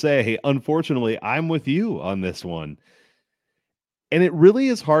that to say, hey, unfortunately, I'm with you on this one. And it really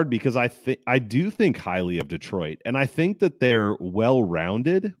is hard because I do think highly of Detroit, and I think that they're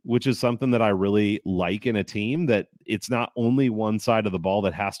well-rounded, which is something that I really like in a team, that it's not only one side of the ball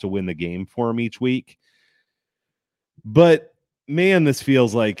that has to win the game for them each week. But man, this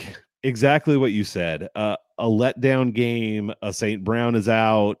feels like exactly what you said. A letdown game. St. Brown is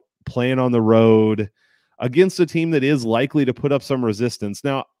out, playing on the road against a team that is likely to put up some resistance.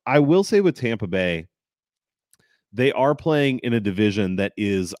 Now, I will say with Tampa Bay, they are playing in a division that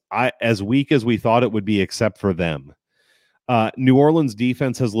is as weak as we thought it would be, except for them. New Orleans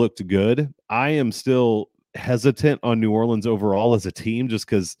defense has looked good. I am still hesitant on New Orleans overall as a team, just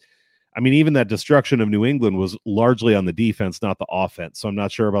because I mean, even that destruction of New England was largely on the defense, not the offense. So I'm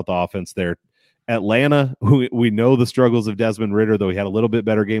not sure about the offense there. Atlanta, we know the struggles of Desmond Ridder, though he had a little bit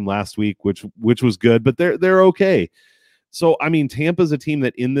better game last week, which was good, but they're okay. So, I mean, Tampa's a team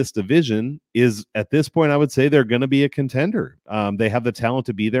that in this division is, at this point, I would say they're going to be a contender. They have the talent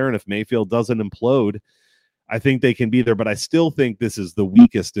to be there, and if Mayfield doesn't implode, I think they can be there. But I still think this is the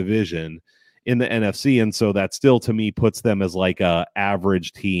weakest division in the NFC, and so that still, to me, puts them as like a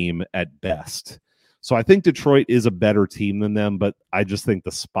average team at best. So I think Detroit is a better team than them, but I just think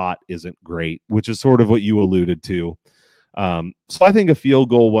the spot isn't great, which is sort of what you alluded to. So I think a field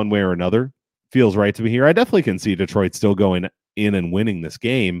goal one way or another feels right to me here. I definitely can see Detroit still going in and winning this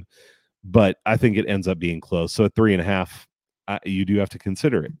game, but I think it ends up being close. So at 3.5, you do have to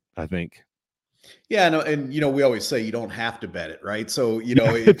consider it, I think. Yeah, no, and we always say you don't have to bet it, right? So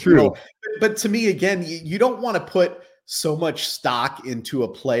True. but to me, again, you don't want to put so much stock into a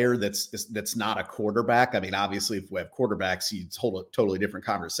player that's not a quarterback. I mean, obviously, if we have quarterbacks, it's a totally different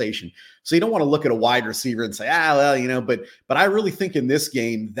conversation. So you don't want to look at a wide receiver and say, well, but I really think in this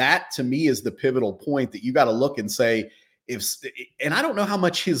game, that to me is the pivotal point that you got to look and say, and I don't know how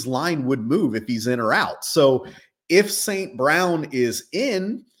much his line would move if he's in or out. So if St. Brown is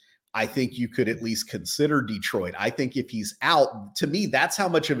in, I think you could at least consider Detroit. I think if he's out, to me, that's how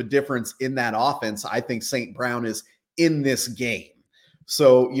much of a difference in that offense I think St. Brown is in this game.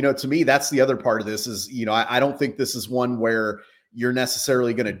 So, to me, that's the other part of this is, I don't think this is one where you're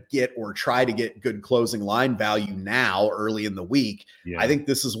necessarily going to get or try to get good closing line value now early in the week. Yeah. I think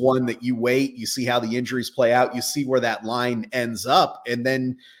this is one that you wait, you see how the injuries play out, you see where that line ends up, and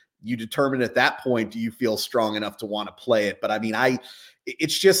then you determine at that point, do you feel strong enough to want to play it? But I mean,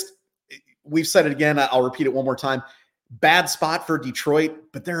 it's just, we've said it again. I'll repeat it one more time. Bad spot for Detroit,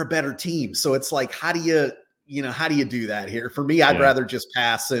 but they're a better team. So it's like, how do you do that here? For me, I'd rather just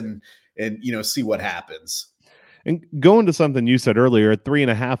pass and see what happens. And going to something you said earlier at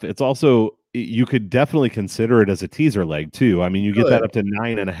 3.5, it's also, you could definitely consider it as a teaser leg too. I mean, you get that up to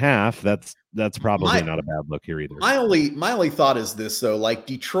 9.5. That's probably not a bad look here either. My only thought is this though, like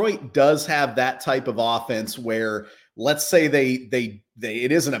Detroit does have that type of offense where, let's say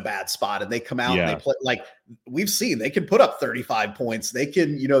it isn't a bad spot and they come out and they play, like we've seen, they can put up 35 points. They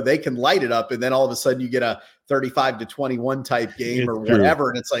can, they can light it up. And then all of a sudden you get a 35-21 type game or whatever.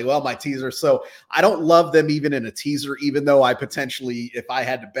 And it's like, well, my teaser. So I don't love them even in a teaser, even though I potentially, if I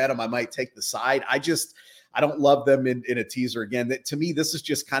had to bet them, I might take the side. I don't love them in a teaser. Again, to me, this is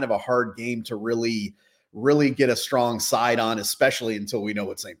just kind of a hard game to really, really get a strong side on, especially until we know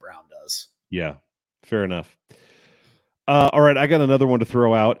what St. Brown does. Yeah, fair enough. All right, I got another one to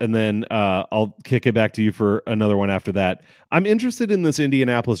throw out, and then I'll kick it back to you for another one after that. I'm interested in this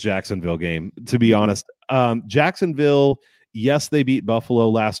Indianapolis-Jacksonville game, to be honest. Jacksonville, yes, they beat Buffalo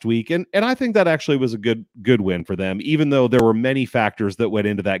last week, and I think that actually was a good win for them, even though there were many factors that went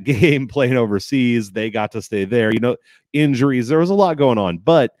into that game. Playing overseas, they got to stay there. Injuries, there was a lot going on,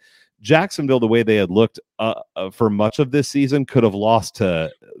 but Jacksonville, the way they had looked for much of this season, could have lost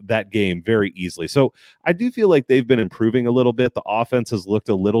to that game very easily. So I do feel like they've been improving a little bit. The offense has looked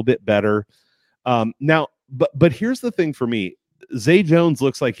a little bit better. Now, but here's the thing for me. Zay Jones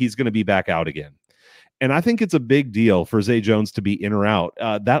looks like he's going to be back out again. And I think it's a big deal for Zay Jones to be in or out.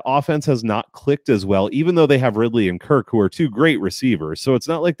 That offense has not clicked as well, even though they have Ridley and Kirk, who are two great receivers. So it's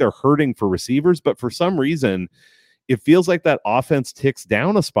not like they're hurting for receivers, but for some reason, it feels like that offense ticks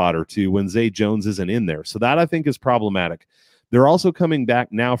down a spot or two when Zay Jones isn't in there. So that I think is problematic. They're also coming back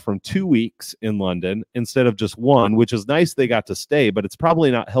now from 2 weeks in London instead of just one, which is nice they got to stay, but it's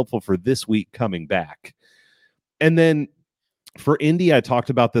probably not helpful for this week coming back. And then for Indy, I talked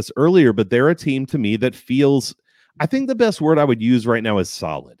about this earlier, but they're a team to me that feels, I think the best word I would use right now is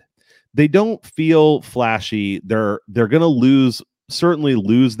solid. They don't feel flashy. They're going to certainly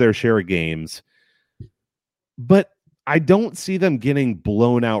lose their share of games, but I don't see them getting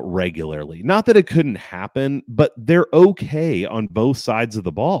blown out regularly. Not that it couldn't happen, but they're okay on both sides of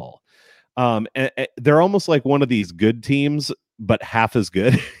the ball. And they're almost like one of these good teams, but half as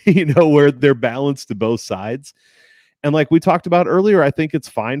good, where they're balanced to both sides. And like we talked about earlier, I think it's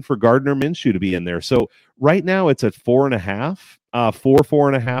fine for Gardner Minshew to be in there. So right now it's at 4.5,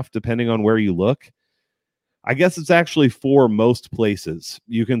 4.5, depending on where you look. I guess it's actually 4 most places.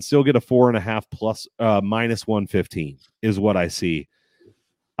 You can still get a 4.5 plus minus 115 is what I see.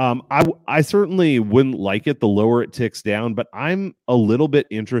 I certainly wouldn't like it the lower it ticks down, but I'm a little bit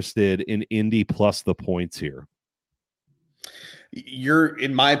interested in Indy plus the points here.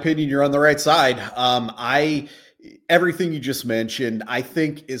 In my opinion, you're on the right side. Everything you just mentioned, I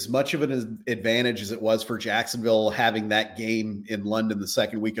think as much of an advantage as it was for Jacksonville having that game in London the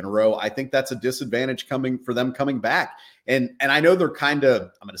second week in a row, I think that's a disadvantage coming for them coming back. And I know they're kind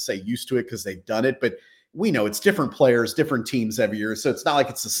of, I'm going to say used to it because they've done it, but we know it's different players, different teams every year. So it's not like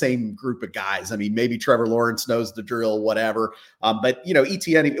it's the same group of guys. I mean, maybe Trevor Lawrence knows the drill, whatever. But,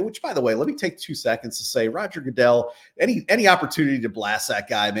 ETN, which, by the way, let me take 2 seconds to say Roger Goodell, any opportunity to blast that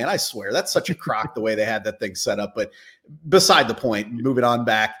guy, man, I swear that's such a crock the way they had that thing set up. But beside the point, moving on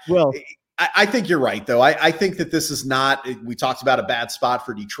back. Well, I think you're right, though. I think that this is not, we talked about a bad spot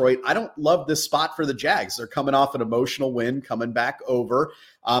for Detroit. I don't love this spot for the Jags. They're coming off an emotional win, coming back over.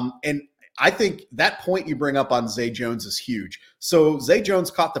 And I think that point you bring up on Zay Jones is huge. So Zay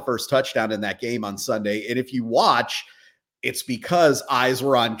Jones caught the first touchdown in that game on Sunday. And if you watch, it's because eyes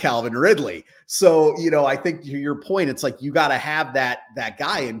were on Calvin Ridley. So, I think to your point, it's like you got to have that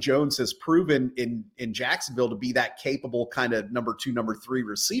guy. And Jones has proven in Jacksonville to be that capable kind of number 2, number 3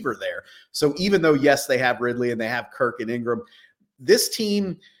 receiver there. So even though, yes, they have Ridley and they have Kirk and Ingram, this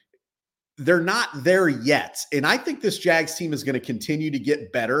team, they're not there yet. And I think this Jags team is going to continue to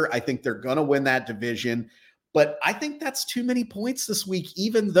get better. I think they're going to win that division. But I think that's too many points this week,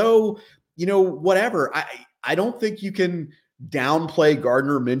 even though, whatever. I don't think you can downplay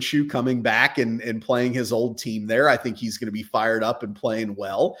Gardner Minshew coming back and playing his old team there. I think he's going to be fired up and playing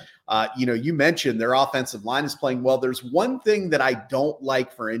well. You mentioned their offensive line is playing well. There's one thing that I don't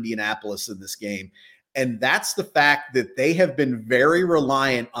like for Indianapolis in this game, and that's the fact that they have been very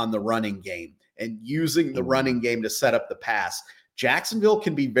reliant on the running game and using the running game to set up the pass. Jacksonville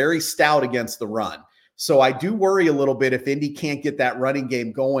can be very stout against the run. So I do worry a little bit if Indy can't get that running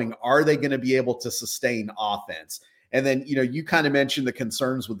game going, are they going to be able to sustain offense? And then, you kind of mentioned the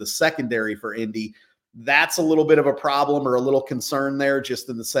concerns with the secondary for Indy. That's a little bit of a problem or a little concern there, just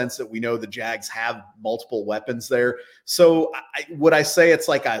in the sense that we know the Jags have multiple weapons there. So would I say it's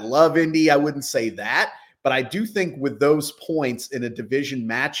like I love Indy? I wouldn't say that. But I do think with those points in a division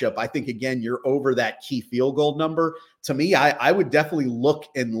matchup, I think, again, you're over that key field goal number. To me, I would definitely look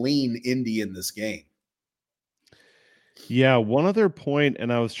and lean Indy in this game. Yeah, one other point,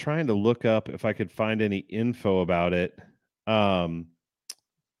 and I was trying to look up if I could find any info about it.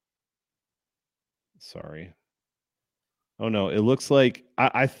 Sorry. Oh no, it looks like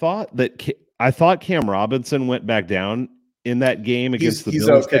I thought Cam Robinson went back down in that game against the Bills. He's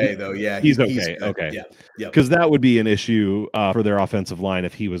okay though. Yeah, he's okay. Okay, yeah, because that would be an issue for their offensive line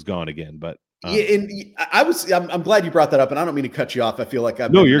if he was gone again. But yeah, and I'm glad you brought that up, and I don't mean to cut you off. I feel like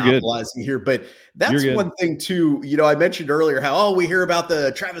I'm monopolizing here, but that's one thing too. I mentioned earlier how we hear about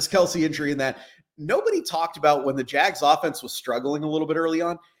the Travis Kelce injury and that nobody talked about when the Jags offense was struggling a little bit early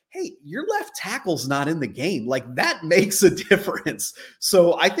on. Hey, your left tackle's not in the game. Like, that makes a difference.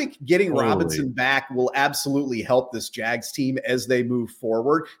 So I think getting Robinson back will absolutely help this Jags team as they move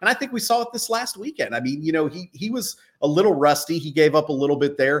forward. And I think we saw it this last weekend. I mean, he was a little rusty. He gave up a little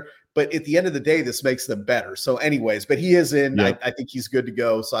bit there. But at the end of the day, this makes them better. So anyways, but he is in. Yep. I think he's good to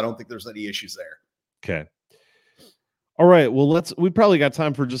go. So I don't think there's any issues there. Okay. All right. Well, we probably got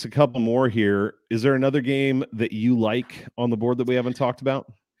time for just a couple more here. Is there another game that you like on the board that we haven't talked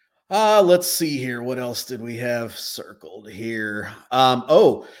about? Let's see here. What else did we have circled here?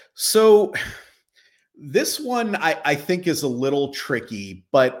 So this one I think is a little tricky,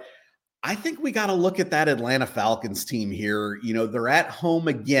 but I think we got to look at that Atlanta Falcons team here. They're at home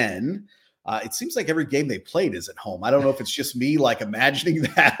again. It seems like every game they played is at home. I don't know if it's just me like imagining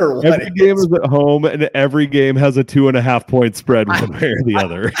that or what. Every game is at home, and every game has a 2.5 point spread one way or the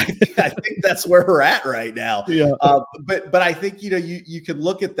other. I think that's where we're at right now. Yeah. But I think you can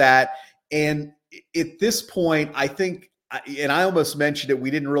look at that, and at this point, I think, and I almost mentioned it, we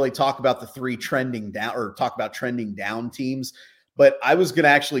didn't really talk about the 3 trending down or talk about trending down teams, but I was going to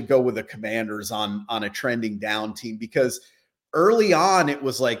actually go with the Commanders on a trending down team because early on, it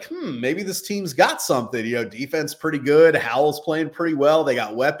was like, maybe this team's got something. Defense pretty good. Howell's playing pretty well. They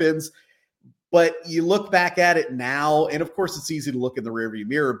got weapons. But you look back at it now, and of course, it's easy to look in the rearview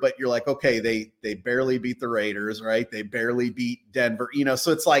mirror, but you're like, okay, they barely beat the Raiders, right? They barely beat Denver.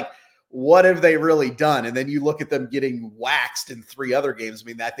 So it's like, what have they really done? And then you look at them getting waxed in 3 other games. I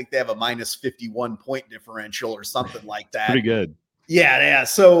mean, I think they have a minus 51 point differential or something like that. Pretty good. Yeah.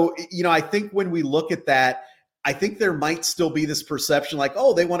 So, I think when we look at that, I think there might still be this perception like,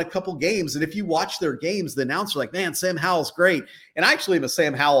 they won a couple games. And if you watch their games, the announcer like, man, Sam Howell's great. And I actually am a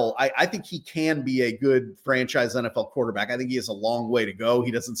Sam Howell. I think he can be a good franchise NFL quarterback. I think he has a long way to go.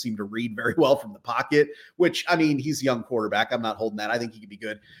 He doesn't seem to read very well from the pocket, which, I mean, he's a young quarterback. I'm not holding that. I think he could be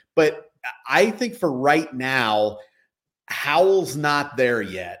good. But I think for right now, Howell's not there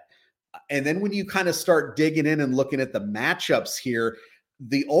yet. And then when you kind of start digging in and looking at the matchups here,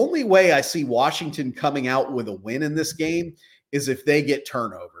 the only way I see Washington coming out with a win in this game is if they get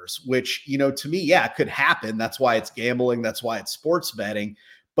turnovers, which, to me, yeah, it could happen. That's why it's gambling. That's why it's sports betting.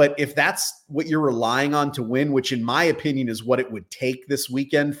 But if that's what you're relying on to win, which in my opinion is what it would take this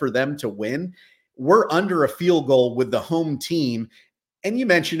weekend for them to win, we're under a field goal with the home team. And you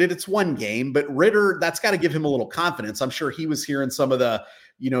mentioned it, it's one game, but Ritter, that's got to give him a little confidence. I'm sure he was hearing some of the,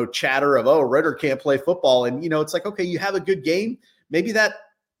 chatter of, oh, Ritter can't play football. And, it's like, okay, you have a good game. Maybe that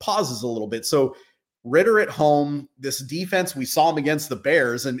pauses a little bit. So Ritter at home, this defense, we saw him against the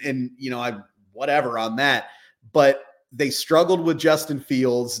Bears and I whatever on that, but they struggled with Justin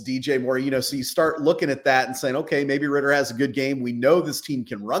Fields, DJ Moore, so you start looking at that and saying, okay, maybe Ritter has a good game. We know this team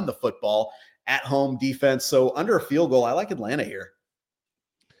can run the football at home defense. So under a field goal, I like Atlanta here.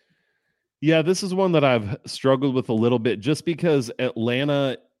 Yeah, this is one that I've struggled with a little bit just because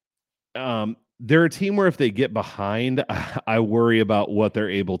Atlanta, they're a team where if they get behind, I worry about what they're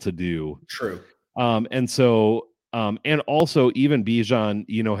able to do. True. And also even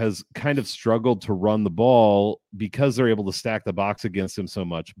Bijan, has kind of struggled to run the ball because they're able to stack the box against him so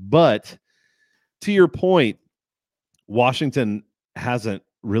much. But to your point, Washington hasn't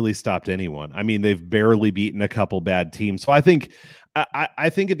really stopped anyone. I mean, they've barely beaten a couple bad teams. So I think at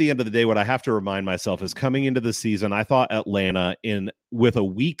the end of the day, what I have to remind myself is coming into the season, I thought Atlanta with a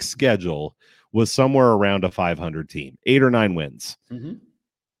weak schedule was somewhere around a 500 team, 8 or 9 wins.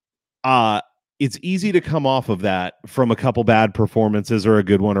 Mm-hmm. It's easy to come off of that from a couple bad performances or a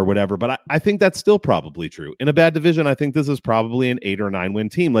good one or whatever, but I think that's still probably true. In a bad division, I think this is probably an 8 or 9 win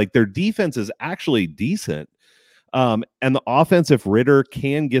team. Like their defense is actually decent. And the offense, if Ritter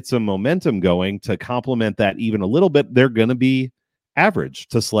can get some momentum going to complement that even a little bit, they're going to be average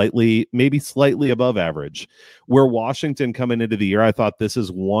to maybe slightly above average. Where Washington coming into the year, I thought this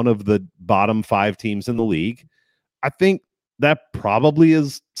is one of the bottom 5 teams in the league. I think that probably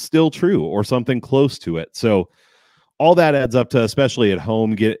is still true or something close to it. So all that adds up to, especially at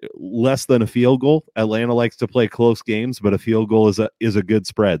home, get less than a field goal. Atlanta likes to play close games, but a field goal is a good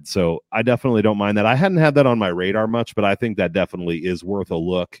spread. So I definitely don't mind that. I hadn't had that on my radar much, but I think that definitely is worth a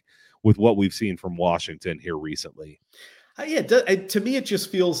look with what we've seen from Washington here recently. Yeah, to me, it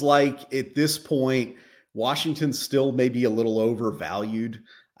just feels like at this point, Washington's still maybe a little overvalued.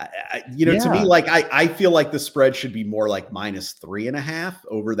 To me, like I feel like the spread should be more like -3.5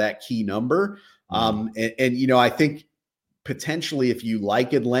 over that key number. I think potentially if you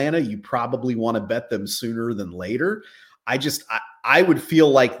like Atlanta, you probably want to bet them sooner than later. I would feel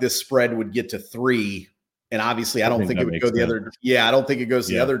like this spread would get to 3. And obviously I don't think it would go the other. Yeah. I don't think it goes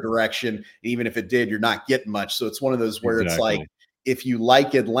the other direction. Even if it did, you're not getting much. So it's one of those where it's like, if you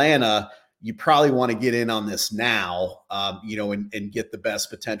like Atlanta, you probably want to get in on this now, and get the best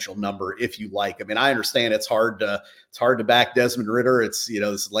potential number if you like. I mean, I understand it's hard to back Desmond Ritter. It's,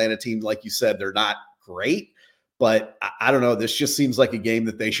 this Atlanta team, like you said, they're not great, but I don't know. This just seems like a game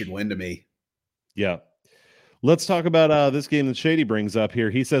that they should win to me. Yeah. Let's talk about this game that Shady brings up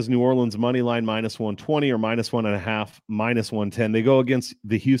here. He says New Orleans money line -120 or -1.5, -110. They go against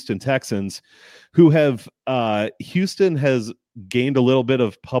the Houston Texans, who have Houston has gained a little bit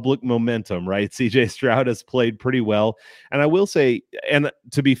of public momentum, right? CJ Stroud has played pretty well. And I will say, and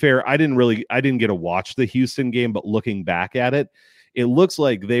to be fair, I didn't get to watch the Houston game, but looking back at it, it looks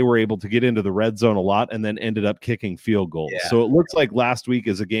like they were able to get into the red zone a lot and then ended up kicking field goals. Yeah. So it looks like last week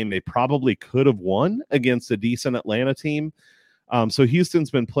is a game they probably could have won against a decent Atlanta team. So Houston's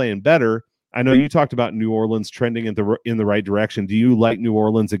been playing better. I know you talked about New Orleans trending in the right direction. Do you like New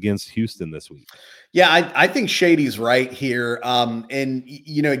Orleans against Houston this week? Yeah, I think Shady's right here.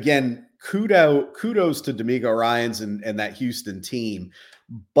 Again, kudos to D'Amico Ryans and that Houston team,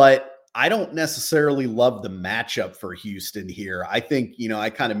 but I don't necessarily love the matchup for Houston here. I think, I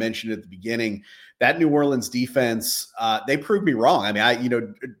kind of mentioned at the beginning that New Orleans defense, they proved me wrong. I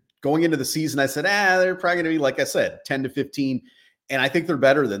mean, going into the season, I said, they're probably going to be, like I said, 10 to 15. And I think they're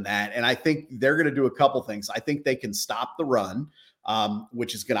better than that. And I think they're going to do a couple things. I think they can stop the run,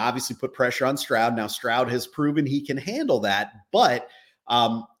 which is going to obviously put pressure on Stroud. Now, Stroud has proven he can handle that, but,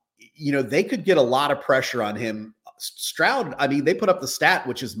 they could get a lot of pressure on him. Stroud, I mean, they put up the stat,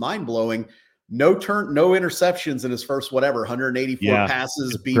 which is mind-blowing. No interceptions in his first, 184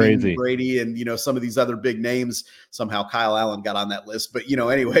 passes, beating Brady and, some of these other big names. Somehow Kyle Allen got on that list. But,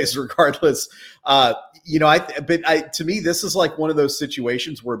 anyways, regardless, to me, this is like one of those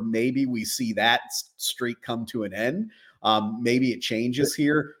situations where maybe we see that streak come to an end. Maybe it changes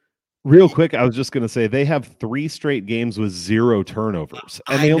here. Real quick, I was just going to say they have 3 straight games with 0 turnovers,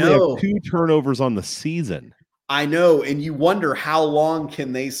 and they only have 2 turnovers on the season. I know, and you wonder how long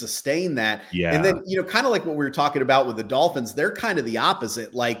can they sustain that? And Yeah. then, kind of like what we were talking about with the Dolphins, they're kind of the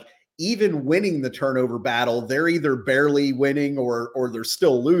opposite. Like even winning the turnover battle, they're either barely winning or they're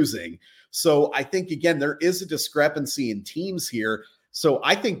still losing. So I think again, there is a discrepancy in teams here. So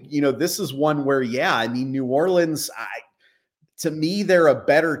I think, this is one where, yeah, I mean, New Orleans, to me, they're a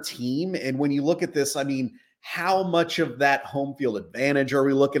better team. And when you look at this, I mean, how much of that home field advantage are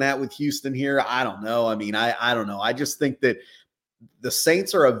we looking at with Houston here? I don't know. I mean, I don't know. I just think that the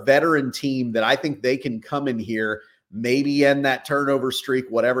Saints are a veteran team that I think they can come in here, maybe end that turnover streak,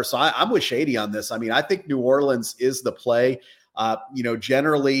 whatever. So I'm with Shady on this. I mean, I think New Orleans is the play.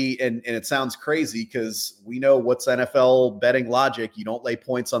 Generally, and it sounds crazy because we know what's NFL betting logic. You don't lay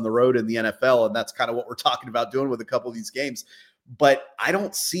points on the road in the NFL, and that's kind of what we're talking about doing with a couple of these games. But I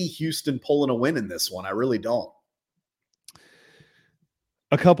don't see Houston pulling a win in this one. I really don't.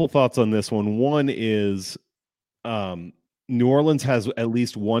 A couple thoughts on this one. One is New Orleans has at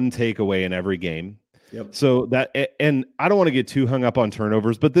least one takeaway in every game. Yep. So that, and I don't want to get too hung up on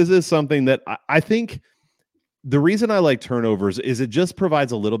turnovers, but this is something that I think the reason I like turnovers is it just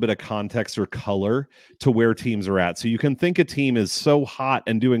provides a little bit of context or color to where teams are at. So you can think a team is so hot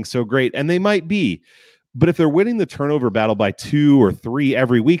and doing so great, and they might be, but if they're winning the turnover battle by 2 or 3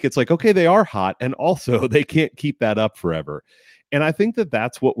 every week, it's like, okay, they are hot. And also they can't keep that up forever. And I think that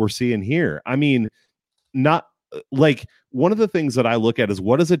that's what we're seeing here. I mean, not like one of the things that I look at is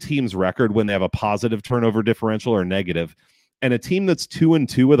what is a team's record when they have a positive turnover differential or negative? And a team that's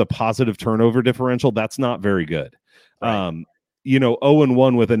 2-2 with a positive turnover differential, that's not very good. Right.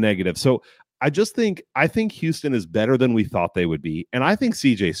 0-1 with a negative. So I think Houston is better than we thought they would be. And I think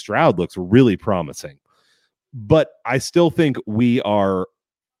CJ Stroud looks really promising. But I still think we are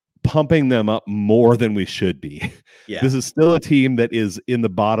pumping them up more than we should be. Yeah. This is still a team that is in the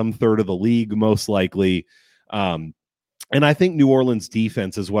bottom third of the league, most likely. And I think New Orleans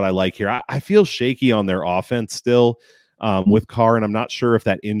defense is what I like here. I feel shaky on their offense still with Carr, and I'm not sure if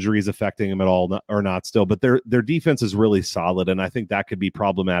that injury is affecting him at all or not still, but their defense is really solid, and I think that could be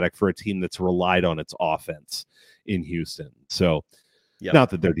problematic for a team that's relied on its offense in Houston. So not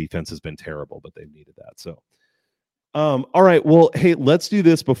that their defense has been terrible, but they've needed that. So all right. Well, hey, let's do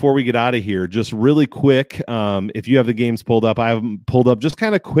this before we get out of here. Just really quick. If you have the games pulled up, I have them pulled up. Just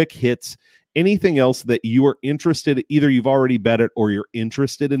kind of quick hits. Anything else that you are interested, either you've already bet it or you're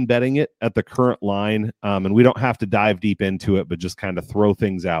interested in betting it at the current line. And we don't have to dive deep into it, but just kind of throw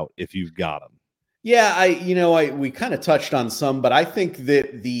things out if you've got them. Yeah, we kind of touched on some, but I think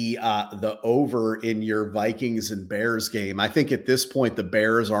that the over in your Vikings and Bears game, I think at this point the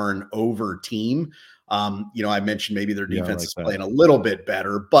Bears are an over team. I mentioned maybe their defense is playing a little bit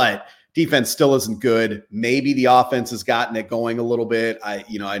better, but defense still isn't good. Maybe the offense has gotten it going a little bit. I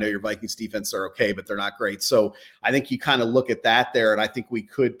know your Vikings defense are okay, but they're not great. So I think you kind of look at that there, and I think we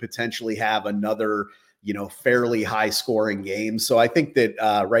could potentially have another, fairly high scoring game. So I think that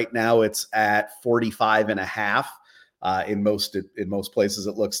right now it's at 45.5 in most places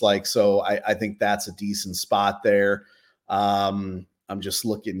it looks like. So I think that's a decent spot there. I'm just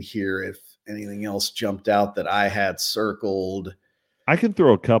looking here if anything else jumped out that I had circled. I can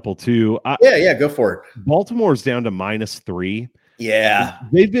throw a couple too. Yeah, go for it. Baltimore's down to -3. Yeah.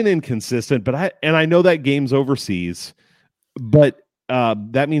 They've been inconsistent, but I know that game's overseas, but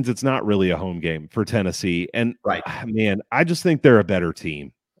that means it's not really a home game for Tennessee. And right, man, I just think they're a better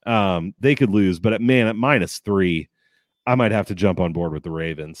team. They could lose, but at -3, I might have to jump on board with the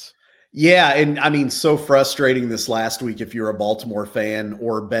Ravens. Yeah, and I mean, so frustrating this last week if you're a Baltimore fan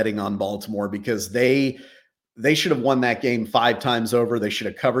or betting on Baltimore, because they should have won that game 5 times over. They should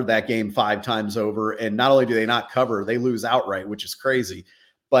have covered that game 5 times over. And not only do they not cover, they lose outright, which is crazy.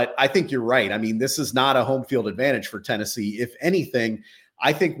 But I think you're right. I mean, this is not a home field advantage for Tennessee. If anything,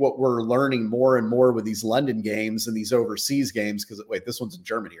 I think what we're learning more and more with these London games and these overseas games, because wait, this one's in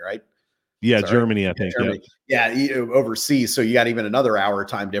Germany, right? Yeah, Germany, right? I think. Germany. Yeah, overseas. So you got even another hour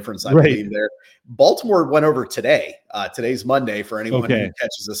time difference, I believe, there. Baltimore went over today. Today's Monday for anyone who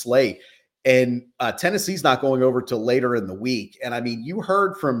catches this late. And Tennessee's not going over till later in the week. And I mean, you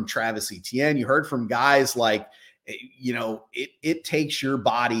heard from Travis Etienne, you heard from guys like, it takes your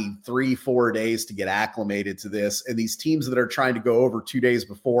body 3-4 days to get acclimated to this. And these teams that are trying to go over 2 days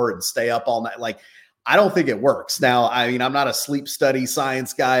before and stay up all night, like, I don't think it works. Now, I mean, I'm not a sleep study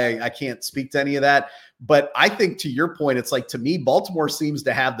science guy. I can't speak to any of that. But I think to your point, it's like, to me, Baltimore seems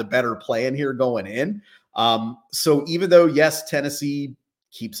to have the better plan here going in. So even though, yes, Tennessee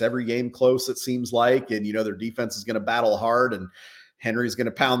keeps every game close, it seems like, and, their defense is going to battle hard and Henry's going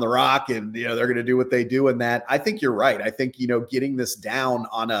to pound the rock and, they're going to do what they do in that. I think you're right. I think, getting this down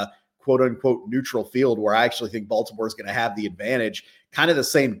on a quote unquote neutral field where I actually think Baltimore is going to have the advantage. Kind of the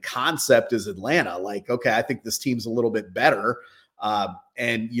same concept as Atlanta. Like, okay, I think this team's a little bit better.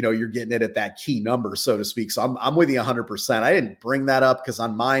 And you're getting it at that key number, so to speak. So I'm with you 100%. I didn't bring that up because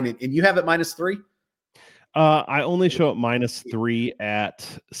on mine, and you have it -3. I only show it -3 at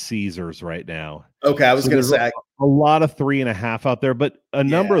Caesars right now. Okay, I was going to say a lot of 3.5 out there, but a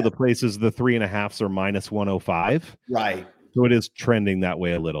number of Yeah. the places the 3.5s are -105. Right. So it is trending that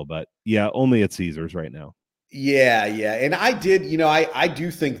way a little, but yeah, only at Caesars right now. Yeah, yeah. And I did, I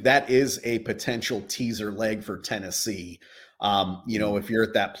do think that is a potential teaser leg for Tennessee. If you're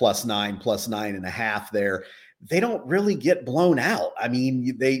at that +9, +9.5 there, they don't really get blown out. I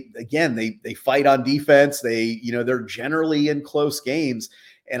mean, they fight on defense. They're generally in close games.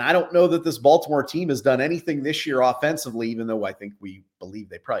 And I don't know that this Baltimore team has done anything this year offensively, even though I think we believe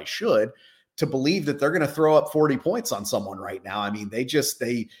they probably should, to believe that they're going to throw up 40 points on someone right now. I mean, they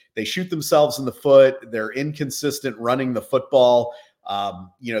shoot themselves in the foot. They're inconsistent running the football.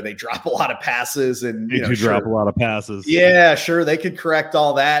 They drop a lot of passes and they do drop a lot of passes. Yeah, sure. They could correct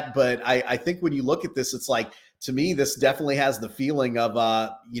all that. But I think when you look at this, it's like, to me, this definitely has the feeling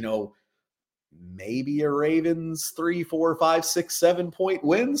of, maybe a Ravens 3, 4, 5, 6, 7 point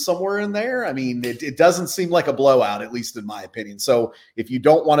win somewhere in there. I mean, it doesn't seem like a blowout, at least in my opinion. So if you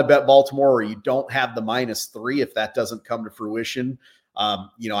don't want to bet Baltimore or you don't have the -3, if that doesn't come to fruition,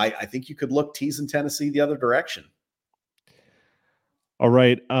 I think you could look teasing Tennessee the other direction. All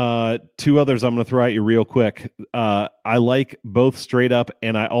right. Two others I'm going to throw at you real quick. I like both straight up,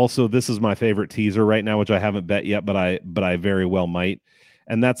 and this is my favorite teaser right now, which I haven't bet yet, but I very well might.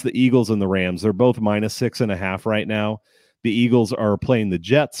 And that's the Eagles and the Rams. They're both -6.5 right now. The Eagles are playing the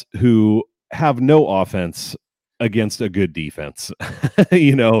Jets, who have no offense against a good defense.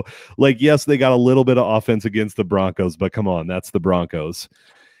 Yes, they got a little bit of offense against the Broncos, but come on, that's the Broncos.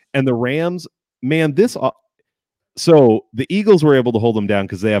 And the Rams, man, so the Eagles were able to hold them down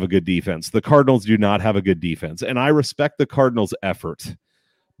because they have a good defense. The Cardinals do not have a good defense. And I respect the Cardinals' effort.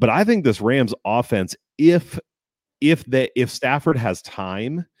 But I think this Rams offense, if Stafford has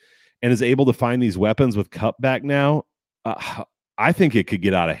time and is able to find these weapons with Kupp back now, I think it could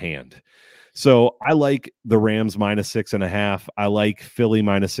get out of hand. So I like the Rams -6.5. I like Philly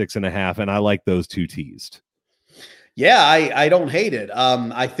 -6.5, and I like those two teased. Yeah, I don't hate it.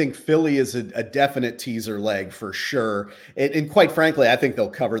 I think Philly is a definite teaser leg for sure. And quite frankly, I think they'll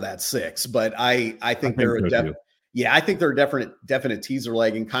cover that 6, but I think they're I think they're a definite teaser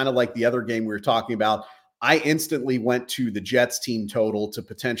leg. And kind of like the other game we were talking about, I instantly went to the Jets team total to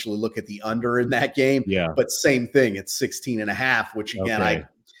potentially look at the under in that game. Yeah. But same thing, it's 16.5, which again,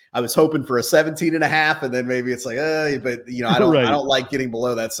 I was hoping for a 17.5, and then maybe it's like, but I don't like getting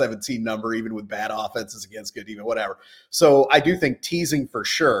below that 17 number, even with bad offenses against good, even whatever. So I do think teasing for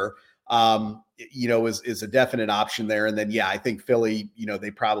sure, is a definite option there. And then, I think Philly,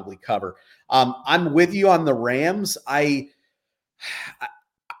 they probably cover. I'm with you on the Rams.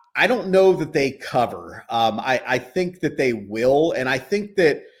 I don't know that they cover. I think that they will. And I think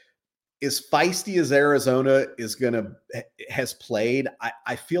that as feisty as Arizona has played,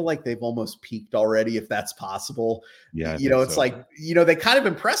 I feel like they've almost peaked already, if that's possible. Yeah. It's like, they kind of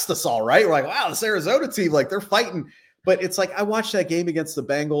impressed us all, right? We're like, wow, this Arizona team, like they're fighting. But it's like, I watched that game against the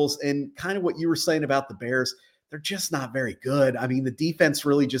Bengals, and kind of what you were saying about the Bears, they're just not very good. I mean, the defense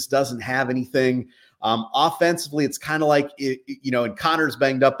really just doesn't have anything. Offensively, it's kind of like, and Connor's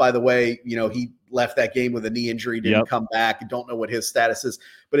banged up, by the way. He left that game with a knee injury, didn't come back. I don't know what his status is,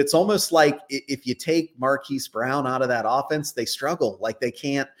 but it's almost like if you take Marquise Brown out of that offense, they struggle. Like they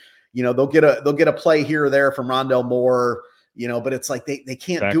can't, they'll get a play here or there from Rondell Moore, but it's like they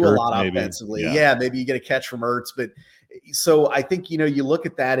can't do a lot offensively. Yeah, maybe you get a catch from Ertz, but so I think, you look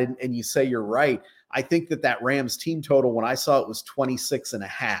at that and you say you're right. I think that Rams team total, when I saw it, was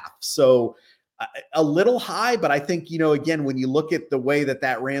 26.5. So a little high, but I think, again, when you look at the way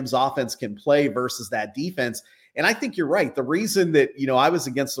that Rams offense can play versus that defense, and I think you're right. The reason that, I was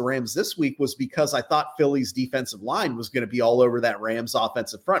against the Rams this week was because I thought Philly's defensive line was going to be all over that Rams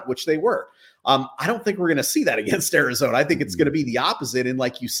offensive front, which they were. I don't think we're going to see that against Arizona. I think it's going to be the opposite. And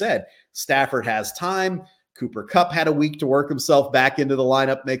like you said, Stafford has time. Cooper Kupp had a week to work himself back into the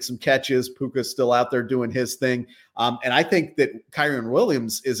lineup, make some catches. Puka's still out there doing his thing. And I think that Kyren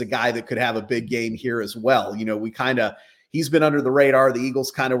Williams is a guy that could have a big game here as well. He's been under the radar. The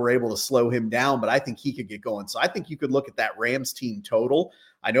Eagles kind of were able to slow him down, but I think he could get going. So I think you could look at that Rams team total.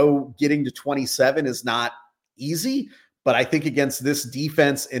 I know getting to 27 is not easy, but I think against this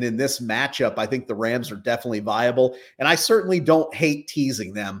defense and in this matchup, I think the Rams are definitely viable. And I certainly don't hate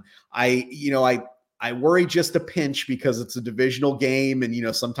teasing them. I worry just a pinch because it's a divisional game,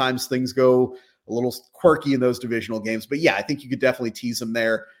 and sometimes things go a little quirky in those divisional games. But yeah, I think you could definitely tease them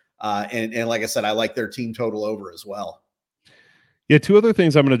there. And like I said, I like their team total over as well. Yeah, two other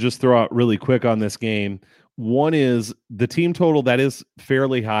things I'm going to just throw out really quick on this game. One is the team total that is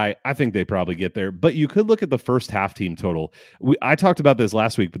fairly high. I think they probably get there, but you could look at the first half team total. I talked about this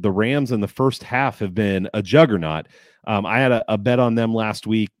last week, but the Rams in the first half have been a juggernaut. I had a bet on them last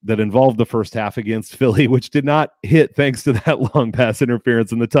week that involved the first half against Philly, which did not hit thanks to that long pass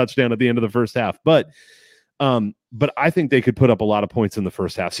interference and the touchdown at the end of the first half. But I think they could put up a lot of points in the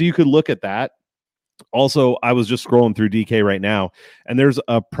first half. So you could look at that. Also, I was just scrolling through DK right now, and there's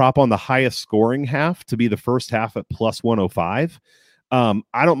a prop on the highest scoring half to be the first half at plus 105.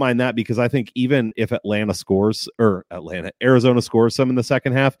 I don't mind that because I think even if Arizona scores some in the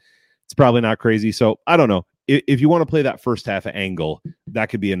second half, it's probably not crazy. So I don't know. If you want to play that first half angle, that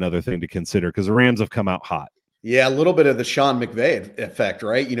could be another thing to consider because the Rams have come out hot. Yeah, a little bit of the Sean McVay effect,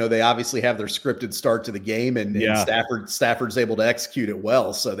 right? They obviously have their scripted start to the game, and Stafford's able to execute it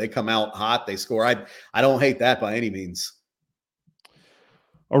well. So they come out hot, they score. I don't hate that by any means.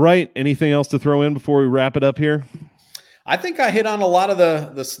 All right. Anything else to throw in before we wrap it up here? I think I hit on a lot of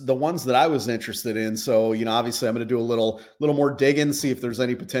the ones that I was interested in. So, obviously I'm going to do a little more digging, see if there's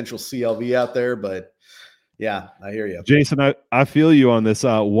any potential CLV out there, but yeah, I hear you. Jason, I feel you on this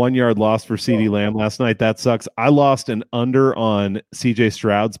 1 yard loss for CeeDee Lamb last night. That sucks. I lost an under on CJ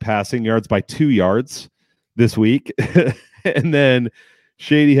Stroud's passing yards by 2 yards this week. And then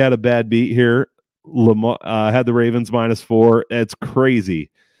Shady had a bad beat here. Lamar had the Ravens -4. It's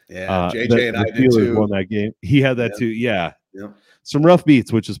crazy. Yeah, JJ and I did too. Won that game. He had that too. Yeah. Some rough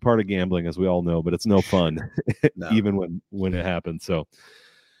beats, which is part of gambling, as we all know, but it's no fun, even when it happens. So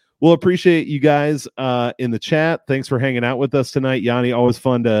we'll appreciate you guys in the chat. Thanks for hanging out with us tonight. Yanni, always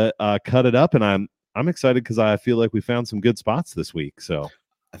fun to cut it up, and I'm excited because I feel like we found some good spots this week. So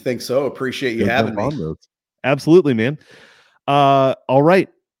I think so. Appreciate you having me. Absolutely, man. All right.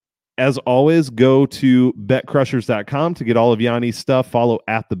 As always, go to betcrushers.com to get all of Yanni's stuff. Follow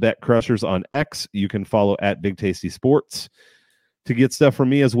at the Bet Crushers on X. You can follow at Big Tasty Sports to get stuff from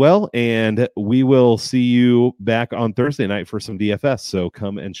me as well. And we will see you back on Thursday night for some DFS. So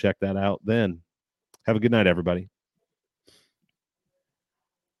come and check that out then. Have a good night, everybody.